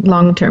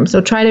long term.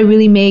 So try to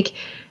really make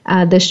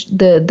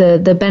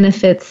the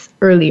benefits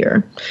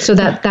earlier, so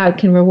that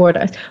can reward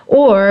us,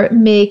 or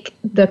make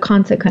the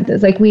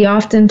consequences. We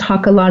often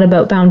talk a lot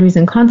about boundaries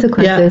and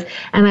consequences,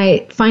 and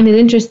I find it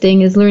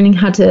interesting is learning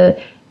how to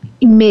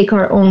make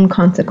our own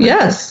consequences.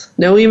 Yes.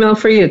 No email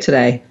for you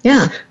today.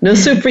 Yeah. No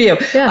soup for you.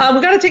 We've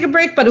got to take a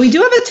break, but we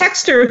do have a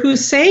texter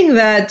who's saying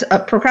that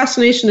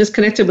procrastination is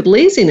connected with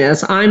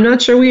laziness. I'm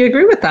not sure we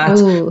agree with that.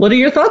 Ooh. What are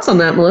your thoughts on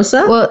that,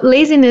 Melissa? Well,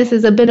 laziness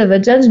is a bit of a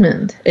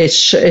judgment.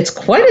 It's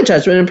quite a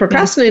judgment, and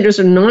procrastinators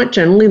are not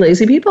generally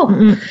lazy people.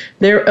 Mm-mm.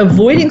 They're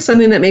avoiding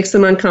something that makes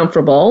them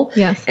uncomfortable.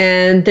 Yes.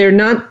 And they're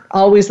not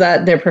always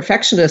that. They're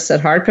perfectionists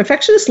at heart.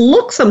 Perfectionists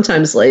look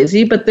sometimes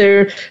lazy, but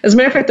as a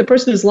matter of fact, the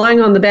person who's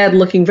lying on the bed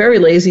looking very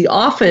lazy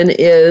often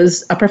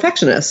is a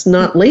perfectionist,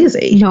 not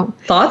lazy. No.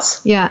 Thoughts?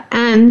 Yeah.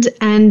 And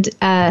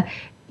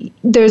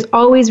there's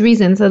always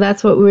reasons. So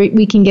that's what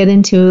we can get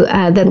into,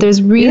 that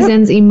there's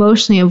reasons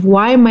emotionally of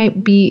why might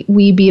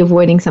we be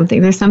avoiding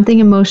something. There's something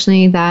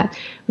emotionally that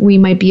we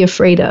might be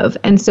afraid of.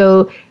 And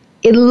so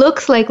it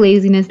looks like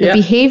laziness. The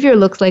behavior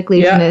looks like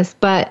laziness,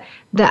 but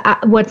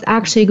what's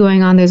actually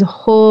going on, there's a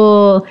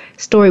whole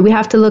story. We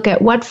have to look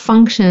at what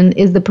function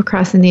is the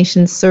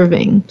procrastination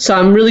serving. So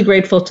I'm really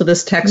grateful to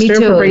this texter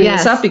for bringing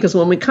this up, because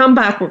when we come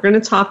back, we're going to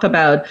talk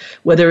about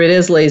whether it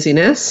is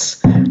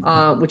laziness,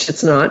 which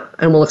it's not,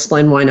 and we'll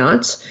explain why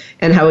not,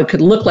 and how it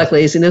could look like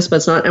laziness, but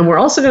it's not. And we're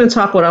also going to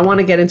talk, what I want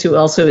to get into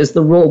also is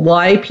the role,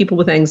 why people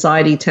with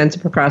anxiety tend to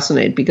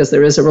procrastinate, because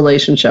there is a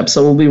relationship.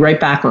 So we'll be right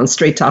back on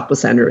Straight Talk with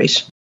Sandra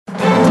Reish.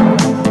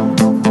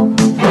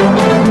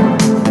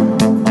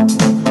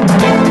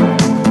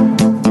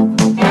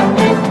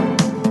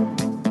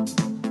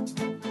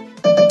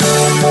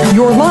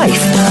 Your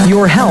life,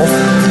 your health,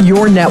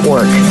 your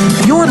network.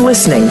 You're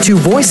listening to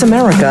Voice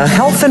America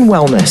Health and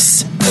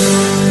Wellness.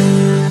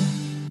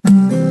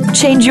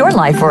 Change your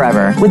life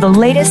forever with the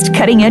latest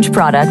cutting-edge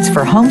products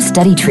for home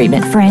study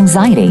treatment for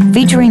anxiety,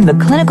 featuring the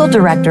clinical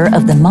director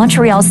of the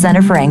Montreal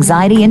Center for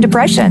Anxiety and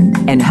Depression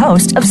and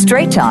host of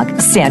Straight Talk,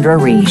 Sandra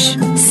Reish.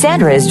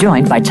 Sandra is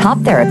joined by top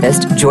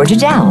therapist Georgia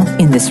Dow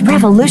in this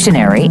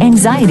revolutionary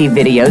anxiety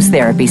videos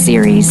therapy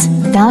series.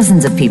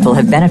 Thousands of people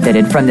have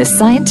benefited from this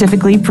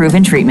scientifically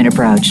proven treatment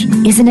approach.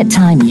 Isn't it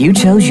time you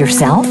chose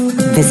yourself?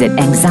 Visit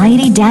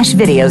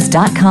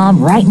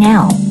anxiety-videos.com right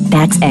now.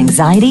 That's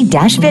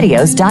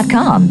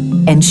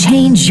anxiety-videos.com and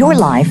change your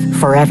life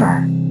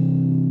forever.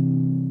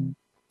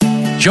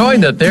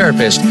 Join the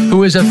therapist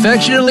who is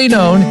affectionately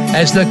known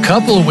as the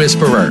Couple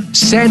Whisperer,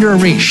 Sandra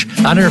Reish,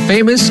 on her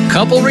famous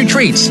couple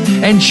retreats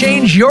and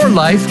change your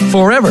life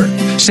forever.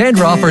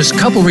 Sandra offers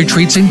couple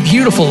retreats in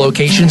beautiful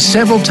locations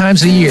several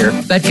times a year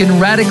that can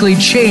radically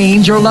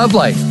change your love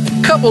life.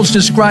 Couples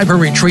describe her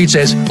retreats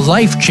as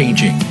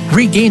life-changing.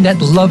 Regain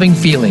that loving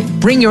feeling,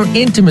 bring your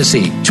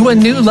intimacy to a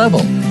new level,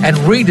 and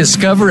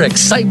rediscover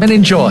excitement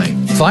and joy.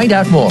 Find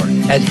out more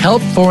at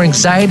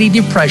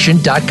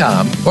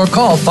helpforanxietydepression.com or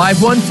call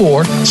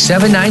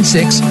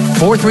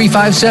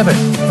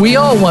 514-796-4357. We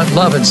all want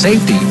love and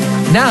safety.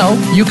 Now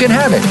you can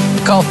have it.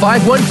 Call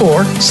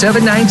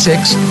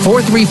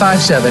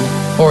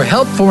 514-796-4357 or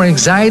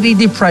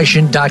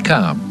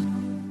helpforanxietydepression.com.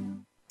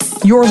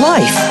 Your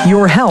life,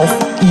 your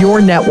health,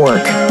 your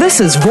network. This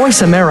is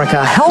Voice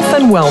America Health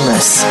and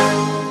Wellness.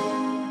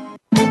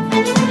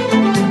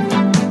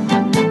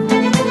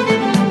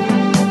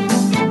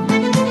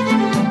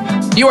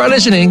 You are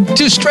listening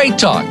to Straight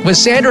Talk with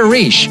Sandra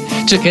Reish.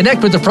 To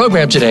connect with the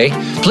program today,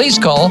 please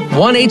call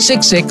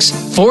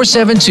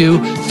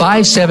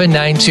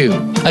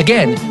 1-866-472-5792.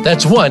 Again,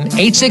 that's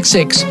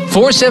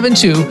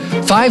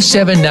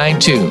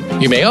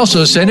 1-866-472-5792. You may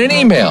also send an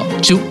email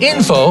to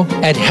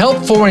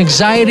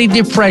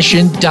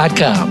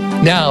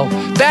info@helpforanxietydepression.com. Now,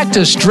 back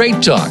to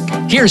Straight Talk.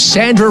 Here's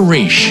Sandra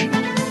Reish.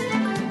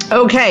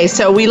 Okay,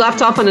 so we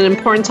left off on an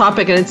important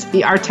topic, and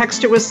our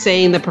texter was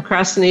saying that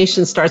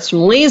procrastination starts from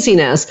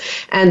laziness,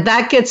 and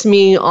that gets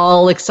me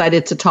all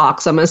excited to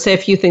talk. So I'm going to say a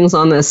few things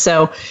on this.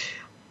 So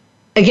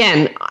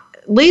again,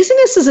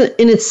 laziness is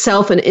in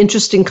itself an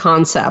interesting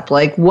concept.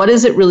 Like, what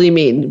does it really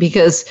mean?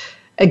 Because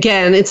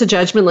again, it's a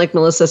judgment, like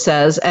Melissa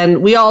says,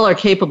 and we all are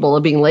capable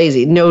of being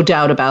lazy, no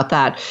doubt about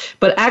that.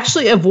 But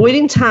actually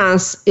avoiding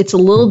tasks, it's a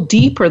little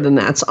deeper than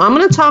that. So I'm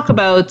going to talk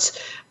about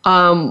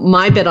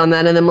my bit on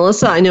that. And then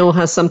Melissa, I know,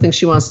 has something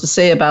she wants to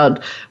say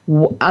about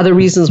other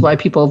reasons why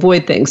people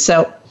avoid things.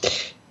 So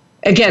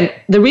again,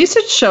 the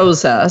research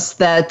shows us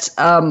that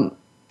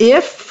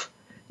if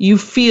you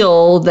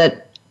feel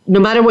that no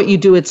matter what you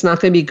do, it's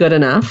not going to be good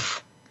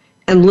enough.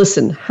 And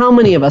listen, how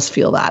many of us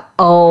feel that?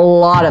 A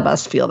lot of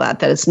us feel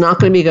that it's not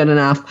going to be good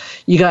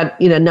enough. You got,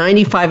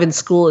 95 in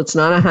school, it's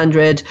not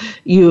 100.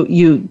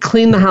 You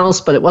cleaned the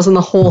house, but it wasn't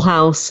the whole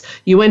house.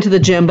 You went to the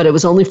gym, but it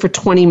was only for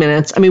 20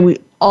 minutes. I mean, we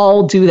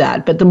all do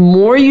that. But the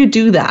more you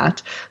do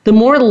that, the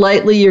more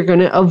likely you're going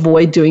to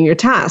avoid doing your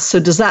tasks. So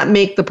does that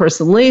make the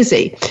person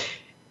lazy?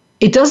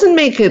 It doesn't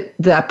make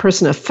that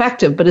person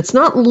effective, but it's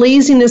not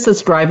laziness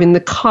that's driving the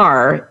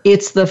car.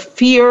 It's the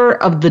fear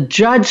of the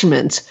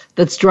judgment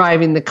that's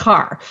driving the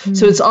car. Mm-hmm.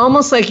 So it's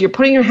almost like you're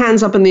putting your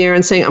hands up in the air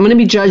and saying, I'm going to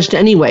be judged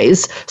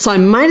anyways, so I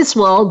might as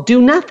well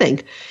do nothing.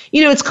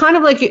 It's kind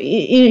of like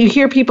you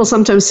hear people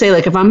sometimes say,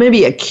 like, if I'm going to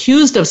be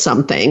accused of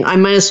something, I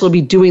might as well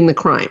be doing the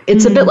crime.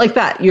 It's a bit like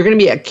that. You're going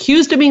to be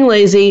accused of being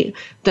lazy,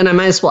 then I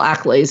might as well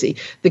act lazy.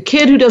 The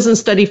kid who doesn't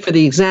study for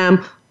the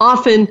exam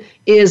often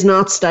is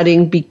not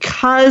studying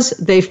because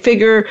they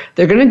figure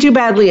they're going to do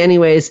badly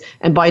anyways.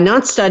 And by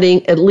not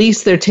studying, at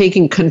least they're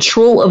taking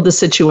control of the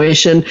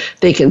situation.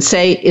 They can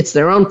say it's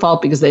their own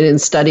fault because they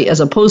didn't study, as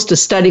opposed to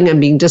studying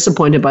and being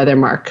disappointed by their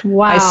mark.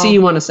 Wow. I see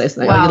you want to say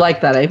something. Wow. Oh, you like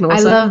that, eh,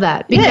 Melissa? I love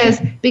that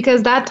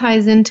because that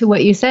ties into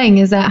what you're saying,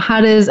 is that how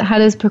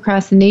does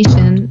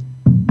procrastination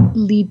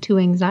lead to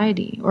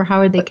anxiety, or how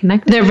are they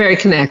connected? They're very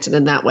connected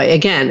in that way.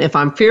 Again, if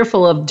I'm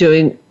fearful of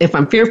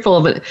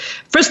it,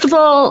 first of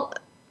all,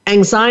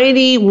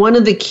 anxiety, one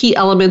of the key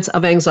elements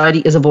of anxiety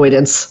is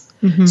avoidance.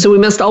 Mm-hmm. So we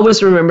must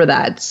always remember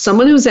that.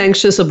 Someone who's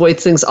anxious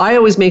avoids things. I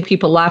always make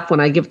people laugh when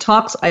I give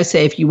talks. I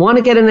say, if you want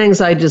to get an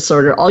anxiety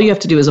disorder, all you have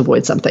to do is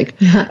avoid something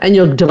and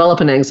you'll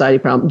develop an anxiety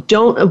problem.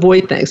 Don't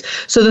avoid things.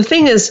 So the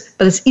thing is,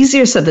 but it's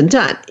easier said than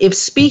done. If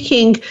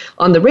speaking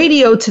on the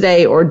radio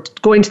today or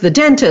going to the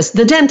dentist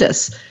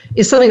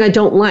is something I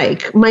don't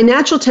like, my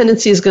natural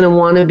tendency is going to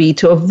want to be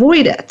to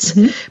avoid it.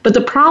 Mm-hmm. But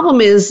the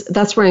problem is,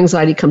 that's where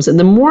anxiety comes in.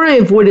 The more I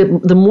avoid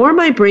it, the more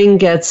my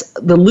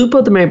loop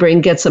of my brain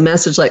gets a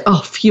message like,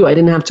 oh, phew, I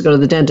didn't have to go to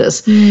the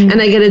dentist. Mm.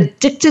 And I get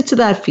addicted to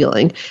that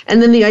feeling.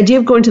 And then the idea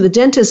of going to the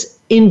dentist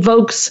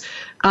invokes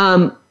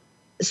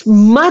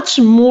much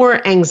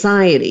more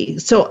anxiety.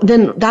 So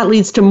then that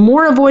leads to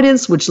more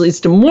avoidance, which leads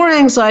to more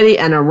anxiety,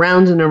 and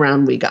around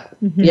we go.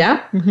 Mm-hmm.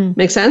 Yeah? Mm-hmm.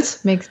 Makes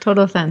sense? Makes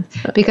total sense.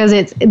 Because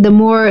it's the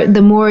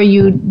more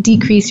you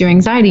decrease your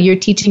anxiety, you're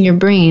teaching your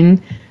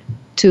brain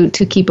to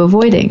keep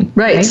avoiding.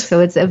 Right. So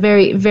it's a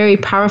very, very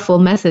powerful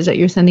message that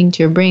you're sending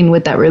to your brain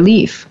with that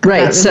relief.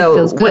 Right. Really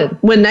so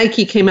when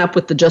Nike came up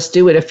with the Just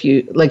Do It a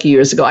few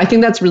years ago, I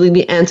think that's really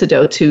the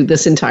antidote to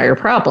this entire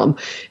problem.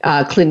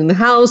 Cleaning the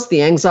house,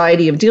 the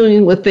anxiety of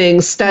dealing with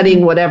things,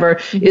 studying,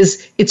 whatever,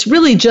 it's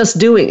really just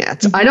doing it.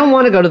 Mm-hmm. I don't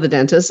want to go to the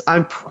dentist.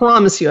 I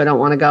promise you I don't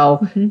want to go,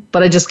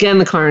 but I just get in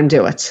the car and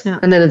do it. Yeah.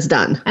 And then it's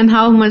done. And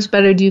how much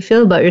better do you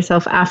feel about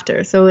yourself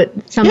after? So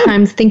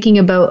sometimes thinking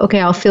about,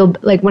 okay, I'll feel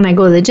like when I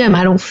go to the gym,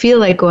 I don't feel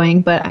like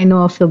going, but I know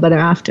I'll feel better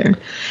after.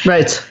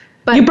 Right.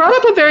 But you brought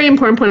up a very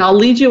important point. I'll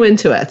lead you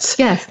into it.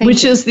 Yes,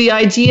 which is the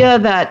idea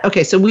that,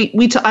 okay, so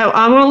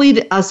I want to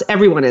lead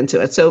everyone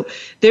into it. So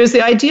there's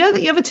the idea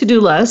that you have a to-do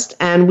list,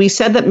 and we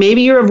said that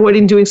maybe you're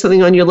avoiding doing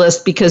something on your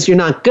list because you're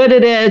not good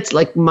at it,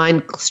 like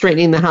mine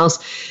straightening the house.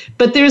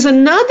 But there's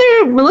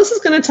Melissa's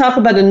going to talk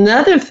about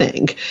another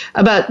thing,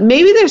 about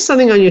maybe there's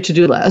something on your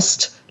to-do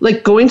list,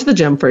 like going to the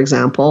gym, for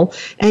example,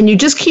 and you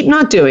just keep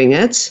not doing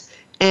it.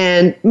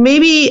 And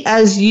maybe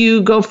as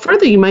you go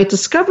further, you might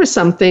discover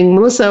something.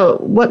 Melissa,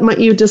 what might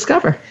you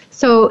discover?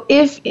 So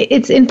if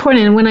it's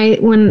important,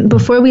 when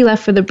before we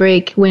left for the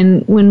break,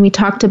 when we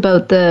talked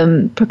about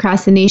the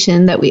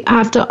procrastination, that we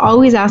have to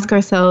always ask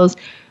ourselves,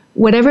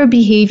 whatever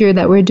behavior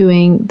that we're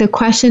doing, the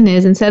question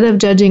is, instead of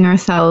judging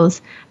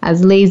ourselves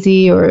as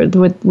lazy or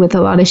with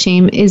a lot of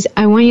shame, is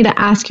I want you to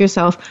ask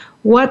yourself,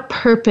 what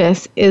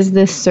purpose is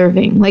this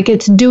serving? Like,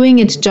 it's doing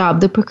its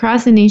job. The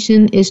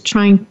procrastination is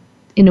trying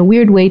in a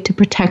weird way to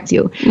protect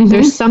you. Mm-hmm.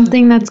 There's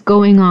something that's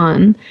going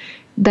on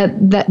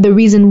that the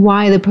reason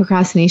why the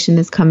procrastination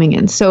is coming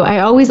in. So I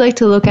always like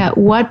to look at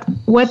what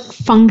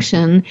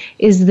function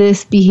is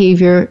this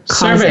behavior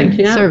causing,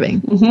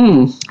 serving.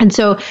 Mm-hmm. And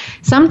so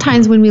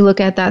sometimes when we look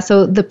at that,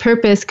 so the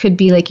purpose could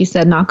be, like you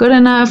said, not good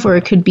enough, or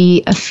it could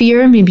be a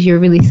fear. Maybe you're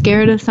really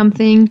scared of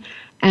something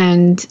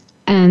and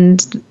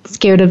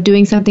scared of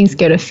doing something,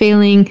 scared of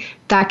failing.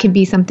 That could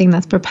be something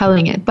that's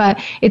propelling it.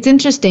 But it's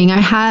interesting. I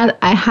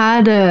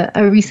had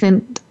a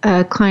recent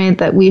client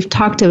that we've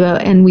talked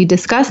about, and we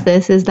discussed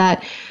this, is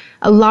that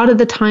a lot of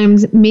the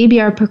times maybe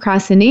our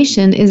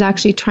procrastination is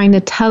actually trying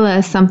to tell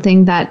us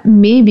something that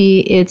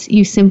maybe it's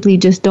you simply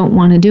just don't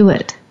want to do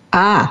it.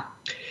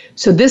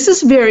 So this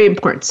is very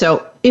important.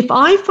 So if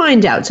I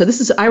find out,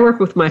 I work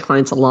with my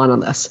clients a lot on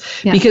this,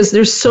 because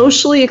there's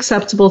socially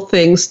acceptable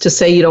things to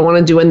say you don't want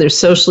to do, and there's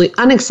socially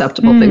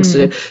unacceptable things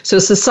to do. So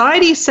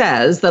society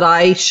says that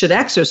I should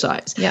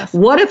exercise. Yes.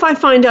 What if I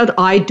find out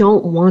I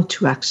don't want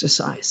to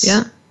exercise?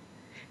 Yeah.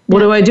 What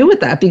do I do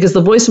with that? Because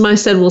the voice in my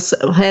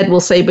head will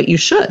say, but you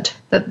should.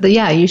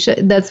 You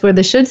should. That's where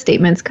the should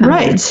statements come in.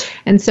 Right.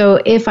 And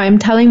so if I'm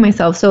telling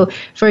myself, so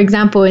for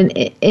example,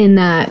 in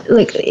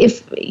like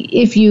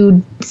if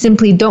you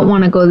simply don't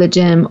want to go to the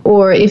gym,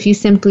 or if you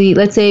simply,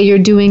 let's say you're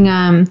doing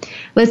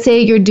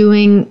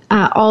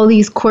all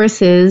these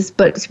courses,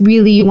 but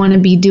really you want to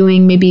be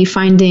doing maybe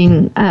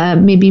finding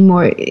maybe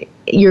more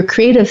your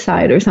creative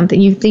side or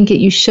something. You think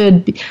you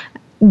should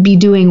be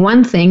doing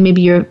one thing.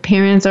 Maybe your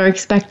parents are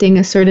expecting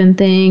a certain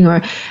thing,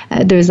 or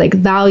there's like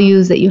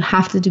values that you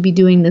have to be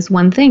doing this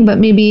one thing, but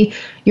maybe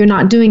you're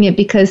not doing it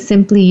because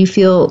simply you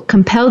feel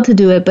compelled to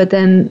do it. But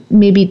then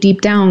maybe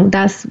deep down,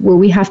 that's where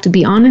we have to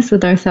be honest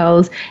with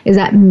ourselves, is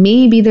that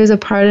maybe there's a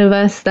part of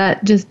us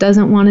that just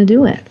doesn't want to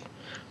do it.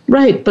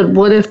 Right. But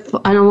what if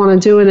I don't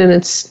want to do it and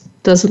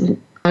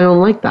I don't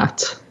like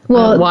that?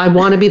 Well, I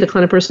want to be the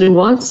kind of person who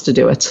wants to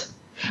do it.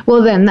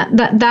 Well, then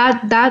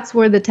that's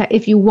where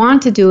if you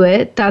want to do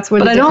it, that's where.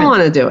 But I don't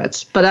want to do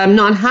it. But I'm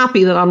not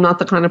happy that I'm not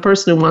the kind of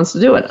person who wants to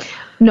do it.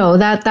 No,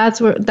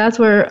 that's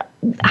where.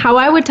 How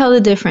I would tell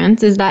the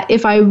difference is that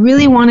if I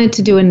really wanted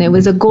to do it and it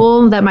was a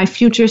goal that my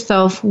future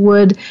self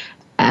would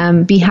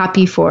be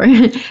happy for,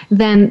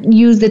 then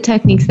use the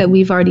techniques that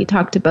we've already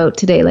talked about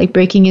today, like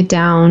breaking it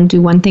down, do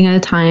one thing at a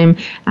time,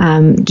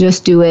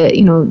 just do it,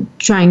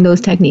 trying those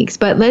techniques.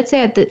 But let's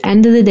say at the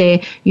end of the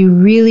day,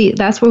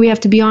 that's where we have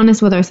to be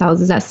honest with ourselves,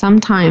 is that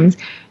sometimes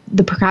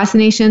the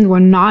procrastination, we're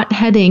not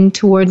heading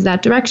towards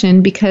that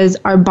direction because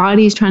our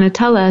body is trying to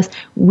tell us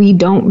we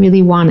don't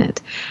really want it.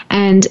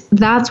 And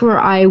that's where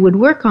I would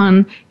work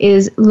on,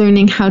 is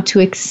learning how to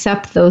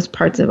accept those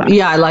parts of us.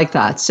 Yeah, I like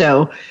that.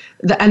 So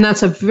and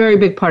that's a very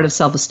big part of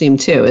self-esteem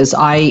too, is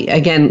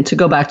to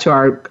go back to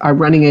our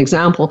running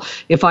example,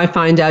 if I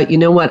find out, you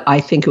know what, I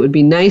think it would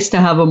be nice to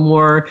have a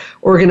more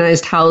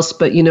organized house,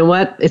 but you know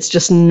what, it's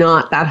just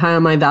not that high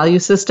on my value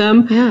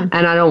system, and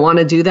I don't want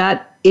to do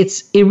that.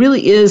 It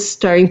really is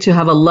starting to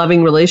have a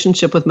loving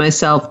relationship with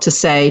myself to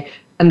say,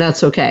 and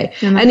that's okay.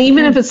 And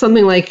even if it's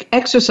something like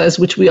exercise,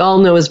 which we all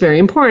know is very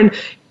important,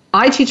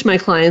 I teach my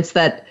clients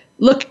that,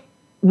 look,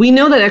 we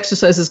know that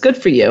exercise is good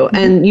for you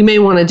and you may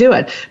want to do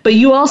it, but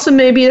you also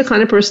may be the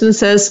kind of person that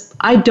says,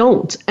 I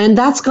don't. And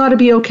that's got to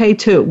be okay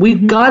too.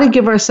 We've got to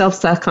give ourselves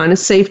that kind of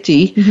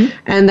safety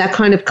and that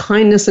kind of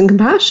kindness and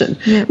compassion.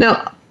 Yeah.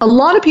 Now, a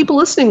lot of people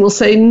listening will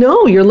say,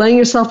 no, you're laying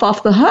yourself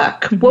off the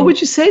hook. What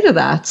would you say to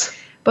that?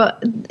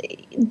 But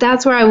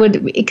that's where I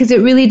would, because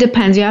it really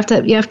depends. You have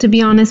to be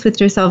honest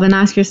with yourself and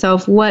ask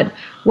yourself, what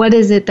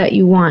is it that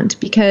you want?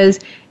 Because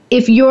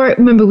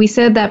remember we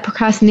said that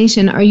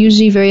procrastination are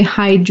usually very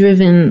high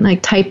driven,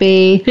 like type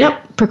A,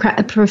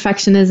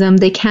 perfectionism,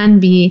 they can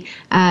be.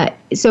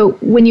 So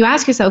when you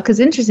ask yourself, because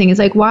interesting, it's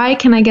like, why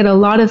can I get a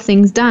lot of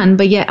things done,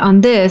 but yet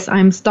on this,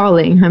 I'm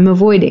stalling, I'm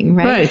avoiding,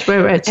 right?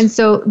 Right. And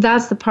so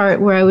that's the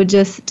part where I would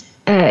just,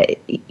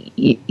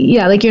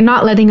 like you're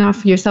not letting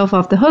yourself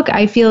off the hook.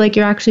 I feel like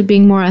you're actually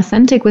being more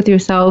authentic with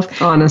yourself.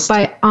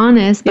 By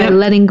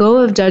letting go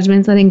of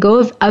judgments, letting go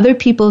of other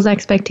people's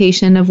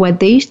expectation of what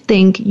they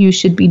think you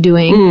should be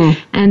doing,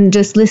 and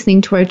just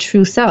listening to our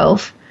true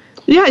self.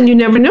 Yeah, and you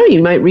never know.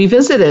 You might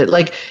revisit it.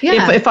 Like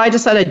if I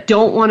decide I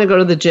don't want to go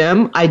to the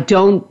gym, I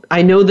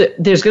know that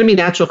there's going to be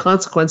natural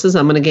consequences.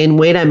 I'm going to gain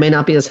weight. I may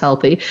not be as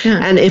healthy. Yeah.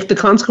 And if the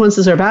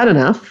consequences are bad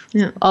enough,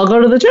 I'll go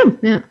to the gym.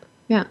 Yeah.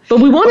 Yeah. But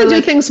we want to do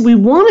things we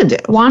want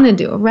to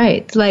do.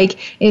 Right. Like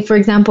if, for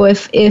example,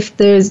 if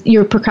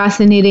you're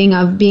procrastinating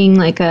of being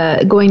like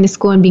going to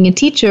school and being a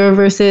teacher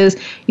versus,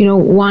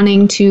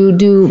 wanting to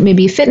do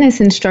maybe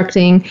fitness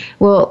instructing,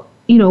 well,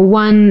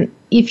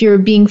 if you're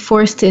being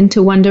forced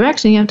into one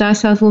direction, you have to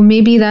ask yourself, well,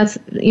 maybe that's,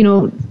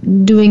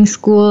 doing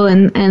school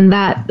and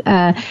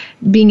that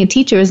being a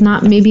teacher is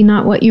not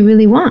what you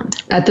really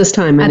want. At this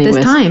time,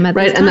 anyways.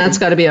 Right? And that's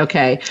got to be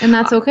okay. And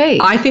that's okay.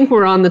 I think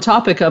we're on the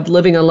topic of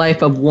living a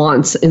life of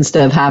wants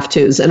instead of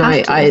have-tos. And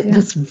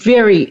that's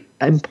very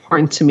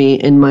important to me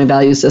in my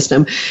value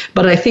system.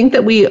 But I think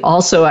that we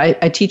also, I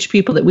teach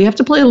people that we have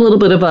to play a little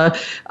bit of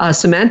a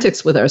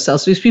semantics with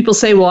ourselves. Because people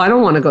say, well, I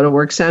don't want to go to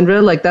work,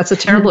 Sandra. Like, that's a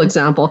terrible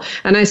example.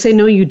 And I say,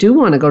 no, you do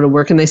want to go to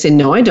work. And they say,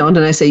 no, I don't.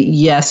 And I say,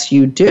 yes,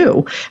 you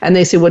do. And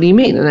they say, what do you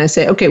mean? And I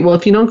say, okay, well,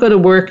 if you don't go to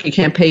work, you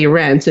can't pay your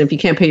rent. And if you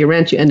can't pay your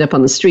rent, you end up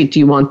on the street. Do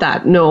you want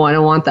that? No, I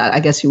don't want that. I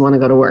guess you want to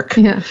go to work.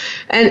 Yeah.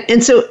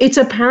 And so it's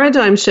a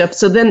paradigm shift.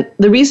 So then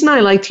the reason I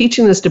like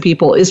teaching this to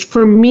people is,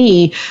 for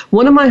me,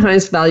 one of my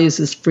highest values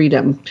is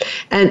freedom.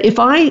 And if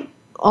I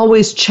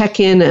always check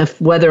in if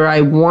whether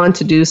I want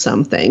to do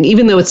something,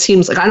 even though it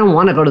seems like I don't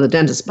want to go to the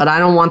dentist, but I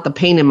don't want the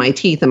pain in my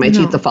teeth and my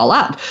teeth to fall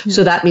out. Yeah.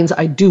 So that means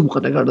I do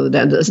want to go to the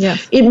dentist. Yeah.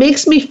 It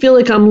makes me feel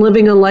like I'm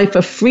living a life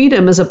of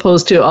freedom as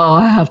opposed to, oh,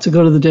 I have to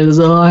go to the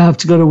dentist. Oh, I have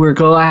to go to work.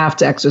 Oh, I have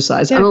to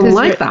exercise. I don't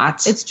like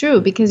that. It's true,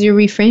 because you're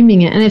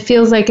reframing it, and it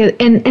feels like and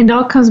it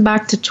all comes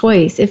back to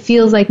choice. It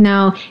feels like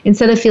now,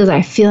 instead of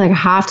I feel like I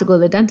have to go to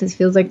the dentist,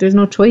 feels like there's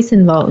no choice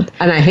involved.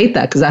 And I hate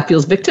that, because that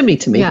feels victim-y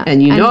to me. Yeah.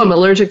 And I'm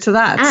allergic to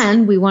that.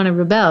 And we want to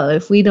rebel.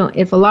 If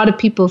a lot of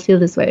people feel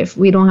this way, if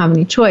we don't have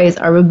any choice,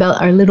 our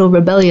little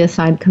rebellious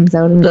side comes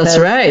out and says,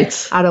 right,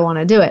 I don't want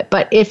to do it.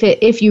 But if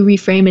you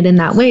reframe it in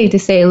that way, to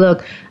say,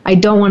 look, I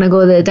don't want to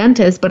go to the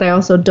dentist, but I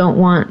also don't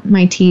want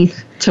my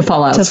teeth to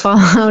fall out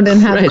and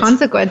have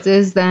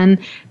consequences, then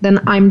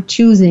I'm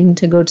choosing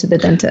to go to the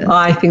dentist.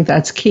 I think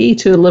that's key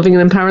to living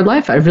an empowered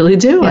life. I really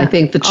do. Yeah. I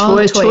think the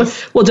choice.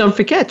 Well, don't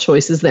forget,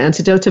 choice is the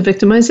antidote to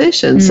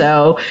victimization. Mm.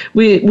 So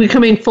we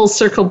coming full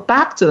circle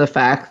back to the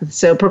fact.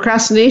 So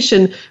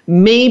procrastination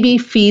maybe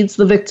feeds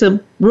the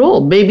victim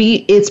rule.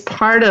 Maybe it's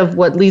part of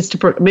what leads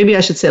to, maybe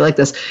I should say like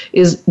this,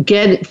 is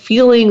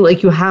feeling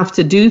like you have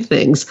to do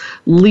things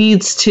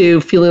leads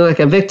to feeling like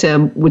a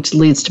victim, which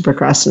leads to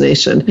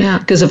procrastination. Yeah.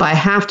 Because if I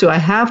have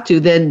to,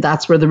 then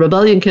that's where the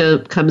rebellion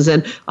comes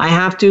in. I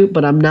have to,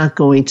 but I'm not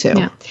going to.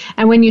 Yeah.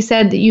 And when you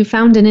said that you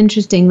found an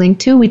interesting link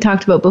too, we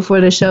talked about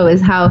before the show,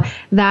 is how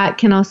that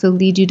can also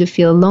lead you to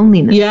feel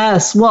loneliness.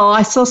 Yes. Well,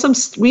 I saw some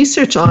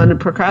research on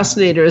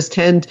procrastinators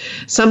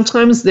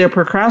sometimes they're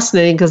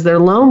procrastinating because they're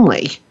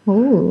lonely.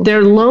 Ooh.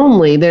 They're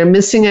lonely. They're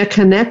missing a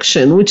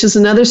connection, which is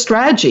another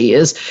strategy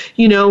is,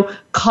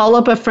 call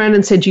up a friend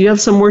and say, do you have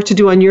some work to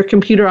do on your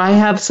computer? I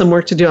have some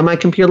work to do on my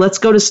computer. Let's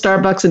go to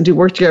Starbucks and do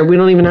work together. We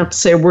don't even have to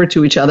say a word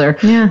to each other.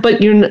 Yeah.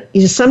 But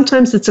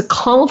sometimes it's a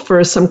call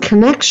for some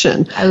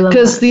connection.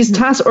 Because these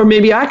tasks, or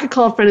maybe I could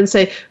call a friend and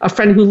say, a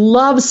friend who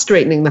loves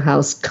straightening the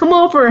house, come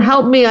over,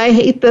 help me. I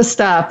hate this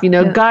stuff,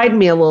 guide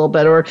me a little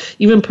bit, or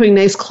even putting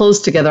nice clothes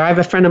together. I have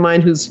a friend of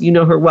mine who's,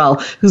 her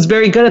well, who's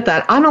very good at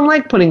that. I don't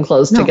like putting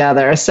clothes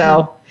together.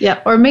 So,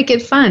 yeah. Or make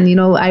it fun.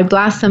 I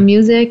blast some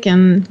music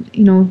and,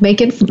 make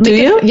it. Do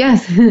you?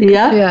 Yes.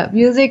 Yeah. Yeah.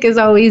 Music is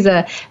always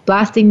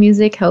blasting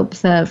music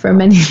helps for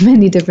many,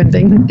 many different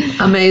things.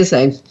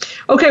 Amazing.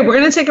 Okay. We're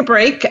going to take a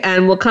break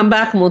and we'll come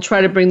back and we'll try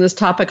to bring this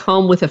topic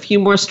home with a few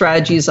more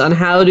strategies on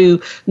how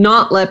to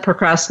not let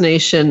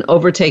procrastination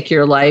overtake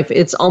your life.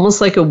 It's almost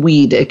like a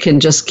weed. It can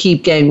just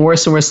keep getting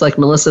worse and worse. Like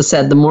Melissa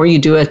said, the more you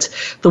do it,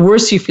 the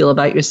worse you feel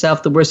about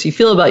yourself. The worse you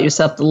feel about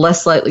yourself, the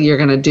less likely you're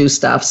going to do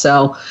stuff.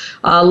 So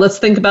let's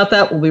think about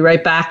that. We'll be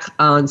right back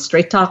on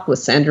Straight Talk with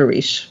Sandra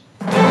Reish.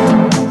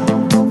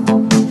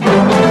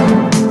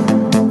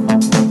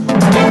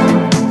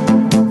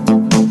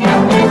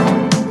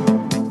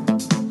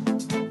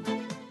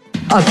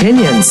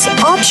 Opinions,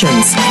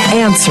 options,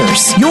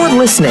 answers. You're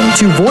listening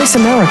to Voice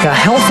America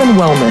Health and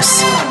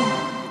Wellness.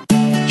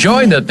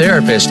 Join the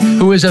therapist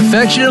who is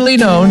affectionately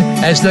known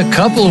as the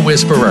Couple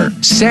Whisperer,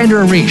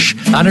 Sandra Reish,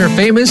 on her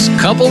famous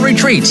couple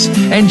retreats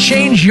and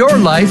change your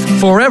life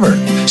forever.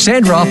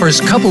 Sandra offers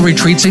couple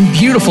retreats in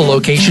beautiful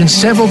locations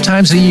several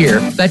times a year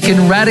that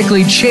can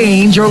radically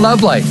change your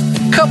love life.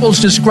 Couples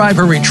describe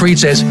her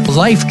retreats as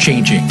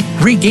life-changing.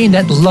 Regain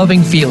that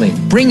loving feeling,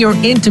 bring your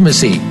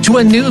intimacy to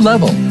a new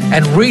level,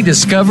 and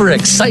rediscover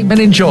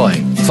excitement and joy.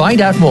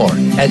 Find out more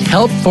at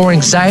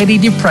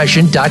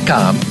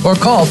helpforanxietydepression.com or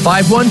call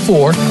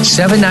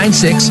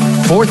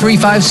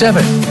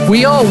 514-796-4357.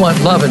 We all want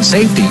love and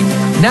safety.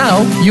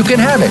 Now you can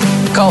have it.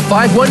 Call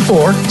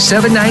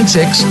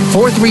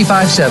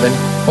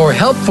 514-796-4357 or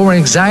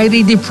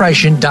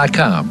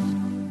helpforanxietydepression.com.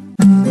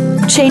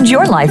 Change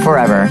your life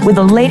forever with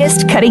the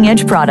latest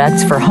cutting-edge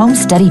products for home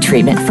study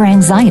treatment for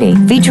anxiety,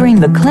 featuring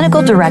the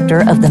clinical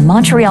director of the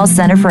Montreal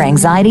Center for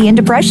Anxiety and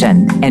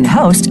Depression and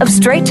host of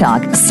Straight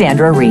Talk,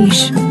 Sandra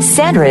Reish.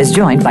 Sandra is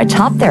joined by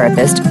top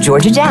therapist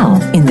Georgia Dow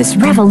in this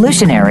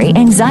revolutionary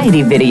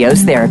anxiety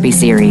videos therapy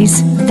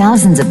series.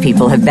 Thousands of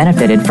people have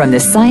benefited from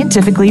this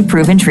scientifically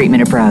proven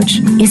treatment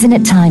approach. Isn't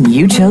it time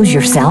you chose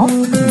yourself?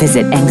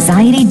 Visit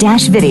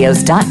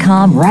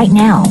anxiety-videos.com right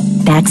now.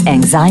 That's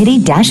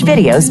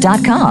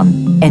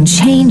anxiety-videos.com and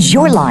change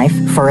your life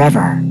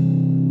forever.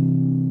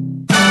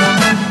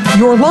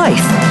 Your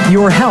life,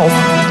 your health,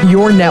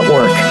 your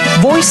network.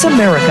 Voice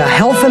America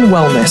Health and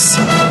Wellness.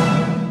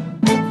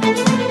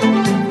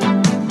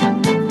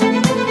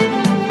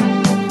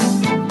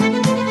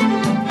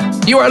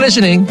 You are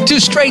listening to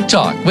Straight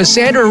Talk with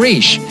Sandra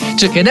Reish.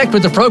 To connect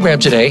with the program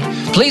today,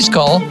 please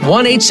call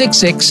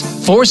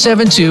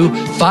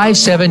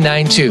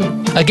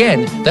 1-866-472-5792.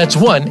 Again, that's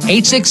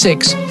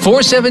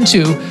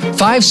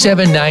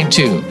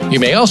 1-866-472-5792. You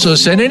may also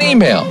send an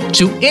email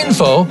to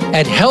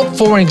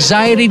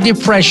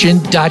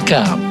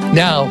info@helpforanxietydepression.com.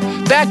 Now,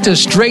 back to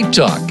Straight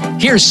Talk.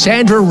 Here's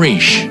Sandra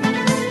Reish.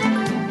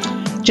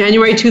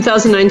 January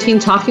 2019,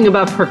 talking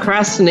about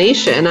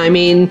procrastination. I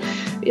mean,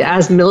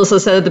 as Melissa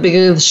said at the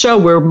beginning of the show,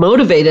 we're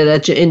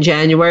motivated in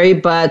January,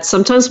 but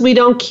sometimes we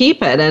don't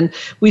keep it and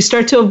we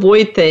start to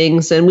avoid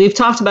things. And we've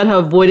talked about how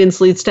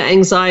avoidance leads to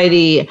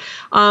anxiety.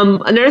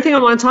 Another thing I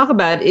want to talk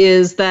about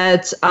is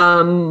that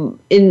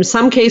in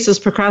some cases,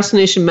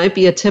 procrastination might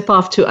be a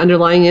tip-off to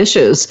underlying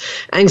issues.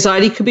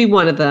 Anxiety could be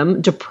one of them.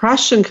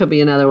 Depression could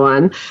be another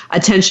one.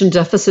 Attention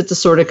deficit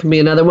disorder could be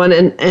another one.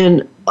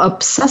 And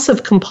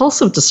obsessive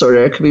compulsive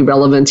disorder could be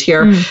relevant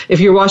here. If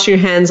you're washing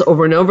your hands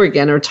over and over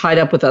again or tied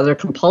up with other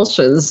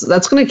compulsions,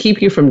 that's going to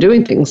keep you from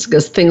doing things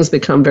because things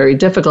become very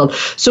difficult.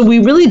 So we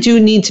really do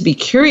need to be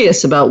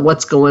curious about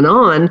what's going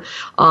on.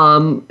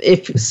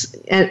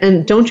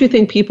 And don't you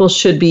think people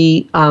should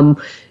be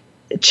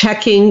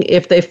checking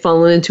if they've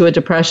fallen into a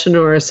depression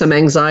or some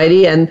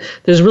anxiety? And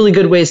there's really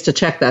good ways to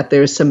check that.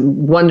 There's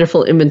some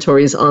wonderful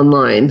inventories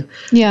online.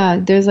 Yeah,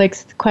 there's like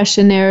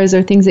questionnaires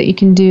or things that you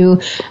can do,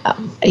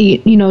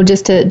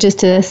 just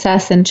to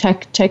assess and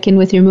check in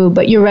with your mood.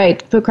 But you're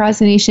right,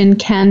 procrastination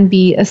can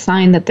be a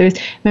sign that there's.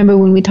 Remember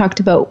when we talked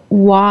about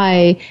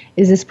why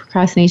is this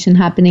procrastination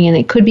happening, and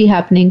it could be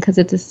happening because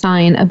it's a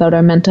sign about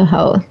our mental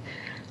health.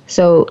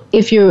 So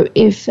if you're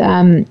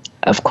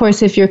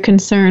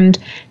concerned,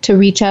 to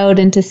reach out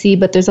and to see,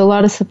 but there's a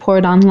lot of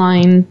support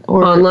online.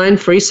 Online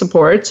free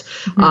support.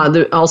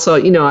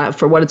 Also,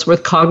 for what it's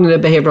worth,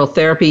 cognitive behavioral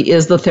therapy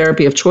is the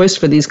therapy of choice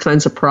for these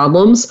kinds of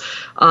problems.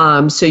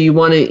 So you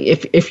want to,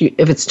 if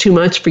it's too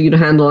much for you to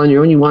handle on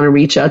your own, you want to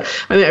reach out.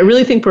 I mean, I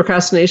really think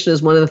procrastination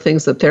is one of the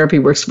things that therapy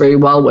works very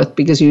well with,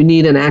 because you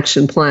need an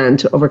action plan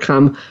to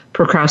overcome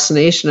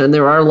procrastination. And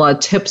there are a lot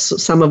of tips,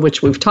 some of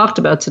which we've talked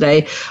about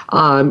today.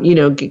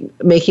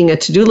 Making a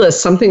to-do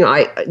list.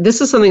 This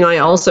is something I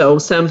also,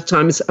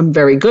 sometimes I'm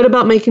very good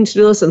about making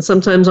to-do lists, and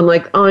sometimes I'm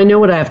like, oh, I know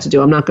what I have to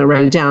do. I'm not going to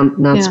write it down.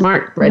 Not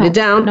smart. Write it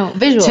down. No,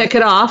 visual. Tick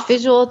it off.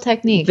 Visual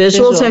techniques.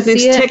 Visual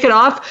techniques. Tick it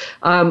off.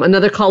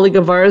 Another colleague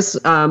of ours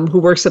who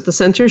works at the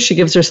center, she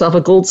gives herself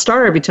a gold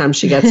star every time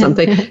she gets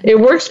something.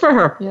 It works for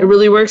her. Yeah. It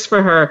really works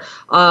for her.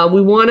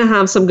 We want to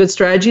have some good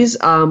strategies.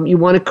 You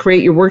want to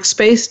create your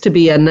workspace to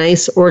be a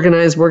nice,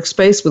 organized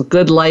workspace with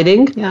good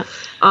lighting. Yeah.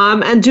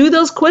 And do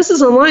those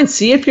quizzes online.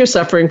 See if you're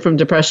suffering from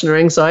depression or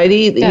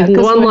anxiety. You can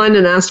go online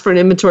and ask for an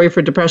inventory for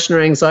depression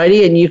or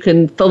anxiety, and you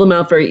can fill them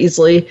out very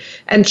easily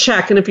and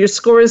check. And if your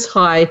score is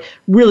high,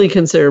 really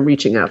consider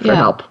reaching out for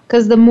help.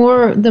 Because the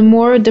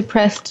more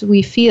depressed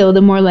we feel,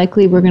 the more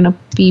likely we're going to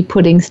be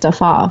putting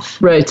stuff off.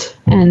 Right.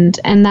 And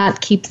that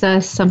keeps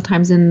us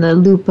sometimes in the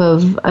loop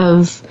of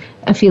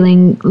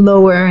feeling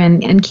lower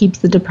and keeps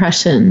the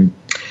depression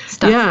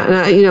stuff.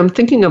 Yeah, and I'm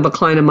thinking of a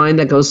client of mine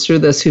that goes through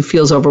this who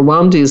feels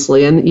overwhelmed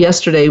easily. And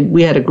yesterday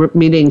we had a group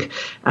meeting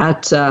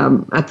at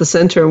the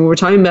center, and we were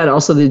talking about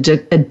also the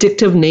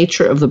addictive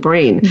nature of the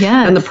brain.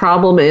 Yes. And the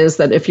problem is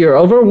that if you're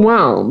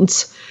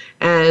overwhelmed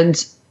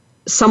and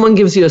someone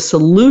gives you a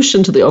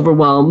solution to the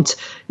overwhelmed,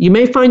 you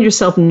may find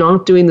yourself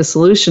not doing the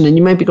solution, and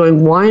you might be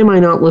going, why am I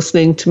not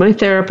listening to my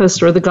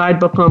therapist or the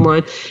guidebook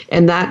online?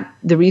 And that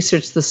the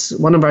research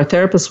one of our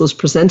therapists was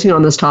presenting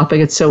on this topic,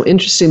 it's so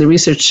interesting. The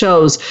research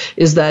shows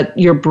is that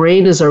your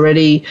brain is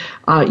already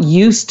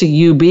used to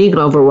you being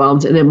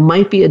overwhelmed, and it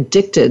might be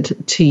addicted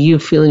to you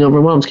feeling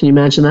overwhelmed. Can you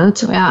imagine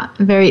that? Yeah,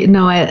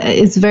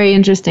 it's very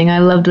interesting. I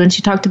loved when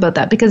she talked about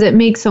that because it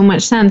makes so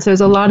much sense.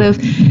 There's a lot of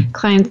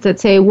clients that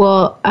say,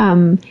 well,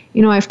 I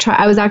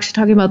was actually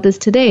talking about this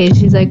today.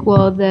 She's like,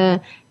 well,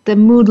 the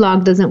mood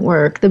log doesn't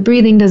work, the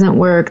breathing doesn't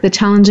work, the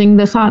challenging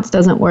the thoughts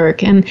doesn't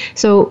work. And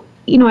so,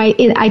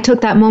 I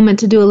took that moment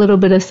to do a little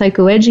bit of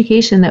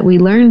psychoeducation that we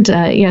learned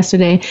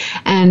yesterday,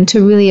 and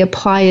to really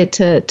apply it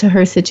to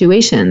her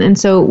situation. And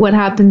so what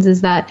happens is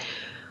that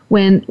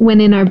when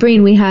in our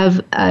brain we have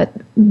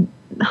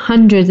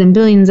hundreds and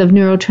billions of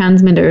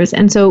neurotransmitters,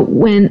 and so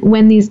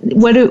when these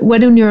what do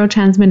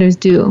neurotransmitters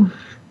do?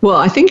 Well,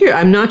 I think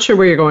I'm not sure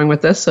where you're going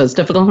with this, so it's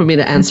difficult for me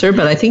to answer,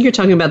 but I think you're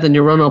talking about the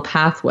neuronal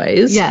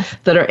pathways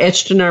that are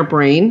etched in our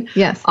brain.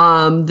 Yes.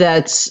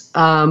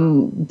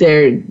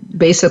 They're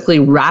basically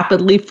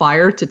rapidly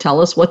fire to tell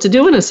us what to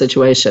do in a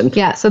situation.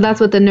 Yeah, so that's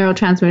what the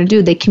neurotransmitters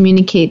do. They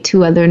communicate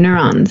to other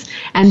neurons.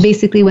 And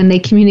basically when they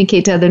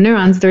communicate to other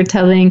neurons, they're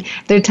telling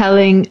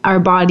our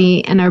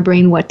body and our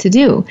brain what to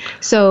do.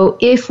 So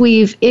if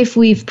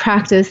we've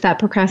practiced that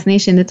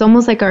procrastination, it's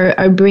almost like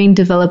our brain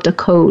developed a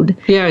code.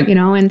 Yeah.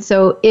 And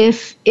so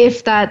if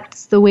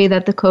that's the way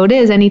that the code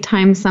is,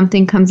 anytime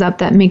something comes up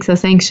that makes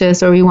us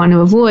anxious or we want to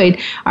avoid,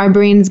 our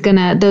brain's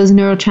those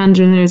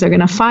neurotransmitters are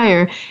gonna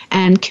fire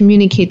and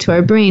communicate to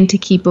our brain to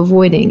keep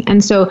avoiding.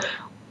 And so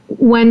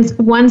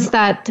once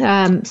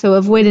that so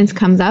avoidance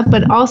comes up,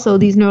 but also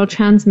these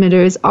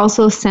neurotransmitters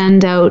also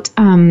send out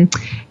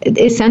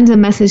it sends a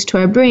message to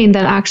our brain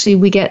that actually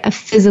we get a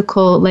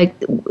physical, like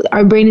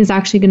our brain is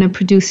actually going to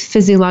produce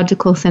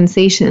physiological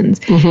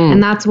sensations.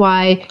 And that's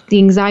why the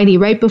anxiety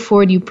right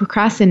before you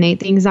procrastinate,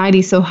 the anxiety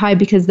is so high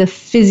because the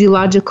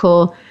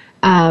physiological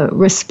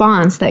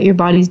response that your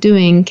body's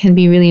doing can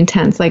be really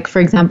intense. Like,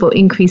 for example,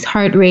 increased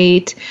heart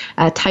rate,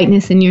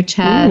 tightness in your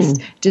chest,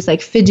 just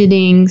like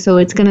fidgeting. So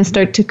it's going to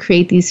start to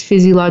create these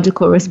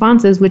physiological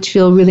responses which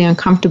feel really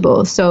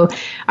uncomfortable. So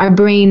our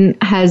brain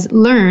has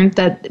learned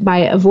that by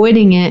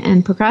avoiding it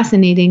and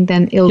procrastinating,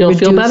 then you'll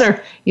feel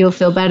better. You'll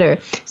feel better.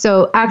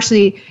 So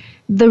actually,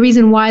 the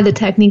reason why the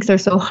techniques are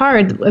so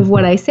hard of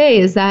what I say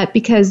is that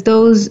because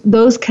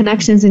those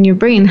connections in your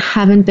brain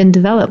haven't been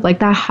developed. Like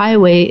that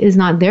highway is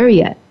not there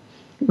yet.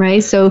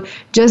 Right. So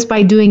just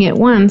by doing it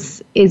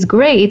once is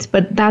great,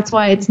 but that's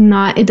why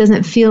it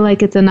doesn't feel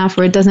like it's enough,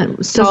 or it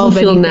doesn't solve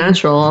anything. It doesn't feel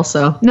natural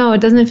also. No,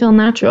 it doesn't feel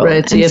natural.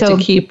 Right. So you have to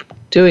keep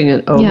doing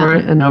it over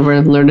and over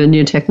and learn a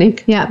new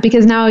technique. Yeah,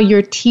 because now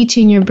you're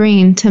teaching your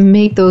brain to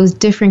make those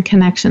different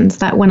connections,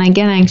 that when I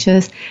get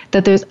anxious,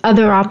 that there's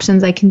other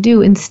options I can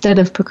do instead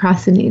of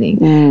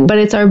procrastinating. But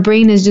it's our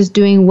brain is just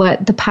doing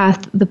what the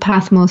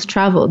path most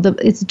traveled.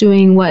 It's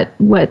doing what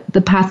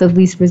the path of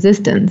least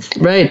resistance.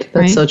 Right.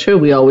 That's so true.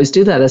 We always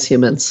do that as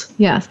humans.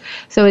 Yes.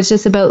 So it's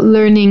just about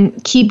learning,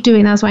 keep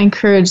doing. That's why I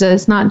encourage that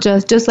it's not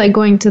just like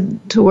going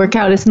to work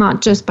out. It's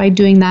not just by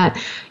doing that,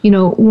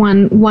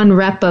 one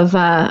rep of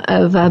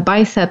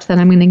biceps that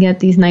I'm going to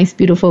get these nice,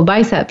 beautiful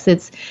biceps.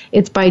 It's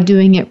by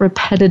doing it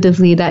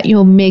repetitively that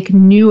you'll make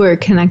newer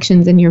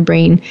connections in your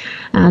brain.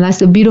 That's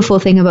the beautiful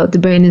thing about the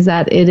brain, is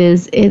that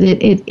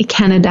it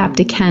can adapt,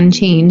 it can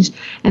change.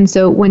 And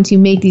so once you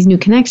make these new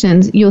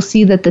connections, you'll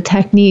see that the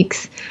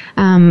techniques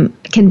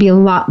can be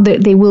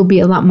they will be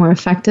a lot more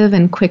effective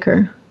and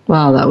quicker.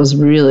 Wow, that was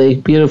really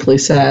beautifully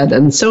said.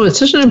 And so it's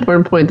such an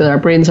important point that our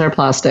brains are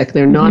plastic.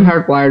 They're not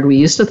hardwired. We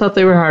used to thought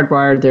they were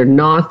hardwired. They're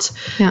not.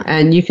 Yeah.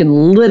 And you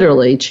can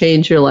literally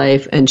change your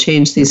life and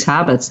change these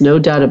habits, no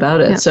doubt about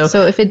it. Yeah.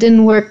 So if it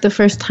didn't work the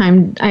first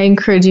time, I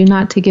encourage you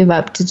not to give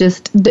up, to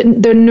just,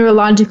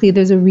 neurologically,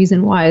 there's a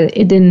reason why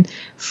it didn't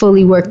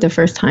fully work the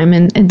first time.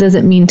 And it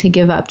doesn't mean to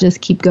give up. Just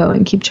keep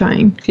going, keep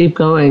trying. Keep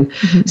going.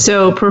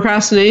 So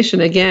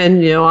procrastination,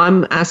 again,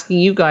 I'm asking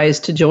you guys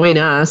to join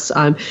us.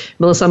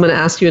 Melissa, I'm going to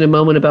ask you in a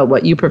moment about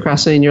what you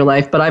procrastinate in your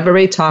life, but I've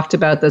already talked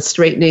about that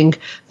straightening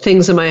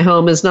things in my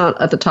home is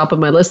not at the top of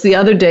my list. The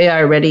other day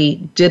I already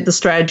did the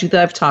strategy that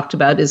I've talked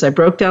about, is I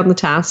broke down the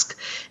task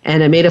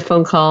and I made a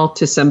phone call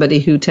to somebody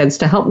who tends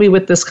to help me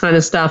with this kind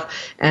of stuff.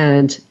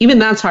 And even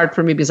that's hard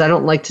for me because I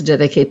don't like to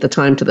dedicate the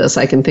time to this.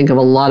 I can think of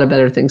a lot of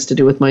better things to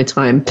do with my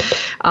time.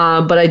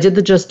 But I did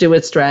the Just Do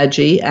It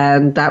strategy,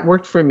 and that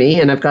worked for me.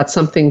 And I've got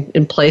something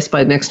in place.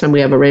 By next time we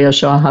have a radio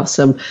show, I'll have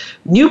some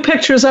new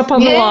pictures up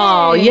on the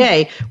wall.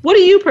 Yay. What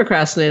do you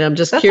procrastinate? I'm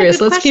just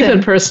curious. Let's keep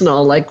it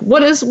personal. Like,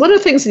 what are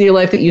things in your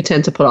life that you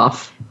tend to put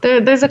off?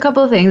 There's a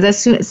couple of things. I've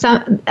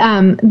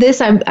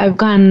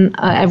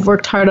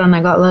worked hard on.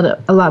 I got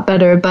a lot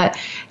better. But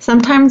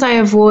sometimes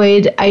I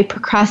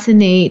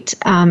procrastinate.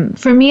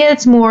 For me,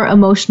 it's more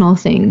emotional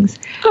things.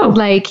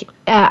 Like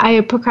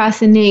I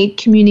procrastinate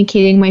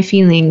communicating my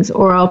feelings,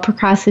 or I'll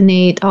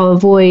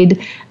avoid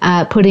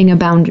putting a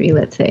boundary,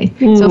 let's say.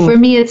 So for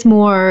me, it's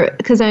more,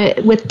 because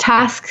with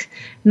tasks,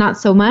 not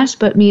so much,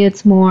 but me,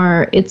 it's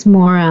more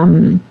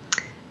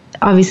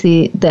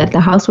obviously the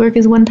housework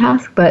is one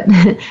task, but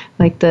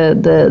like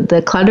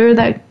the clutter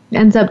that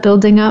ends up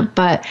building up.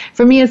 But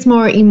for me, it's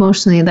more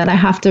emotionally that I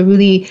have to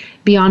really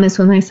be honest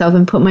with myself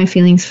and put my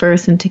feelings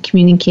first, and to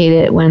communicate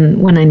it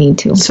when I need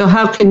to. So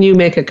how can you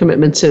make a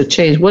commitment to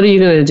change? What are you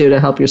going to do to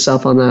help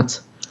yourself on that?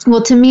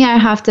 Well, to me,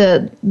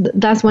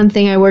 that's one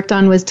thing I worked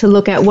on, was to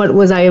look at what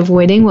was I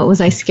avoiding, what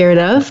was I scared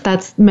of.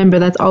 That's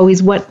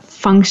always what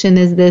function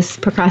is this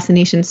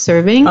procrastination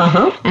serving.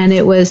 And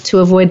it was to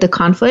avoid the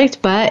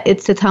conflict, but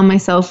it's to tell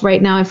myself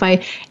right now, if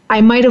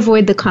I might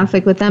avoid the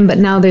conflict with them, but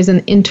now there's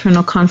an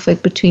internal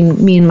conflict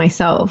between me and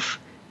myself,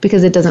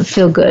 because it doesn't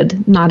feel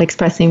good not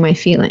expressing my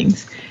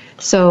feelings.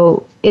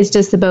 So it's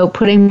just about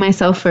putting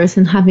myself first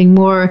and having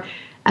more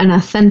an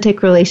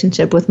authentic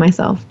relationship with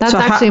myself. That's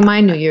actually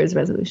my New Year's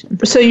resolution.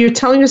 So you're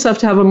telling yourself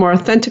to have a more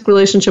authentic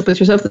relationship with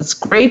yourself. That's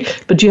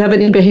great. But do you have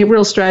any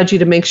behavioral strategy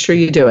to make sure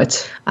you do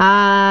it?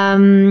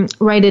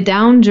 Write it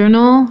down,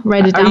 journal,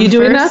 write it down. Are you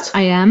doing first. that?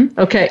 I am.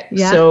 Okay.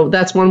 Yeah. So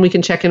that's one we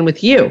can check in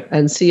with you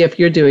and see if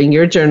you're doing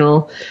your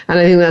journal. And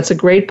I think that's a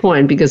great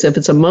point, because if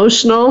it's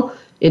emotional,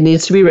 it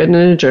needs to be written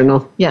in a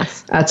journal.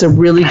 Yes. That's a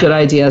really good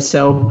idea.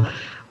 So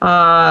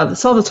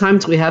that's all the time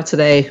we have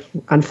today,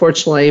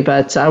 unfortunately.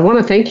 But I want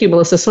to thank you,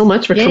 Melissa, so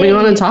much for coming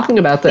on and talking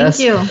about this.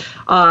 Thank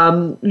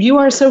you. You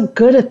are so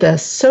good at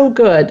this, so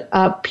good.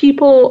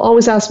 People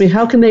always ask me,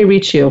 how can they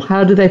reach you?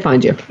 How do they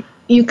find you?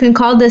 you can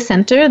call the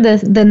center.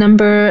 The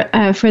number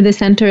for the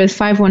center is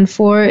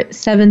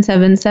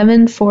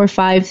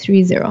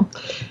 514-777-4530.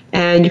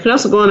 And you can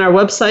also go on our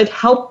website,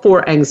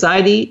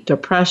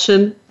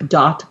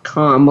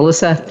 helpforanxietydepression.com.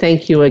 Melissa,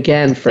 thank you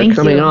again for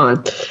coming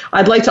on.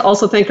 I'd like to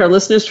also thank our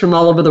listeners from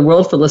all over the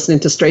world for listening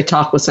to Straight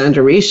Talk with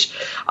Sandra Reish.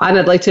 And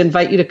I'd like to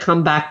invite you to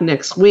come back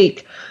next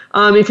week.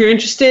 If you're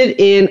interested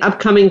in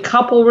upcoming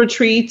couple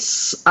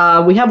retreats,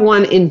 we have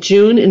one in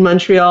June in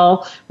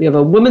Montreal. We have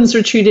a women's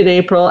retreat in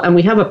April, and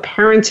we have a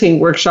parenting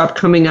workshop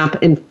coming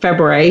up in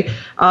February.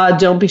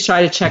 Don't be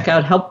shy to check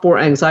out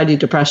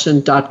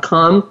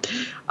helpforanxietydepression.com.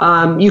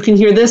 You can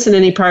hear this and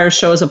any prior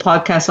show as a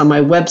podcast on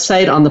my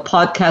website, on the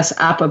podcast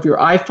app of your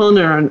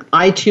iPhone or on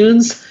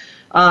iTunes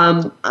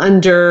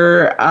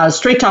under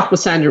Straight Talk with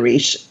Sandra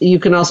Reish. You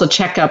can also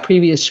check out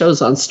previous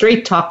shows on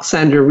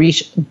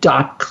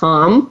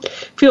straighttalksandrareish.com.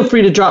 Feel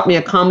free to drop me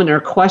a comment or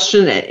a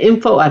question at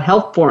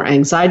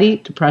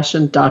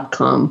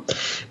info@helpforanxietydepression.com.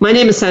 My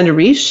name is Sandra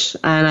Reish,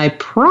 and I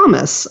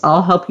promise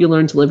I'll help you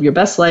learn to live your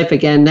best life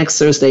again next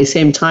Thursday,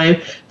 same time,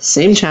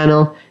 same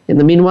channel. In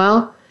the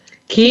meanwhile,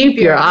 keep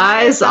your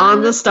eyes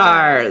on the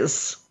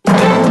stars.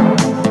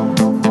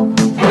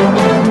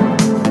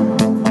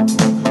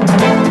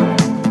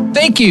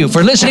 Thank you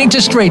for listening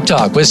to Straight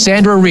Talk with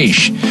Sandra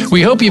Reish.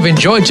 We hope you've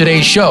enjoyed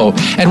today's show,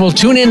 and we'll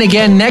tune in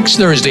again next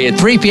Thursday at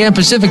 3 p.m.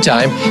 Pacific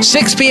Time,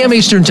 6 p.m.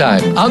 Eastern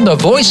Time on the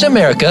Voice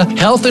America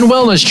Health and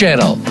Wellness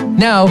Channel.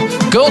 Now,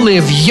 go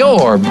live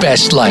your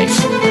best life.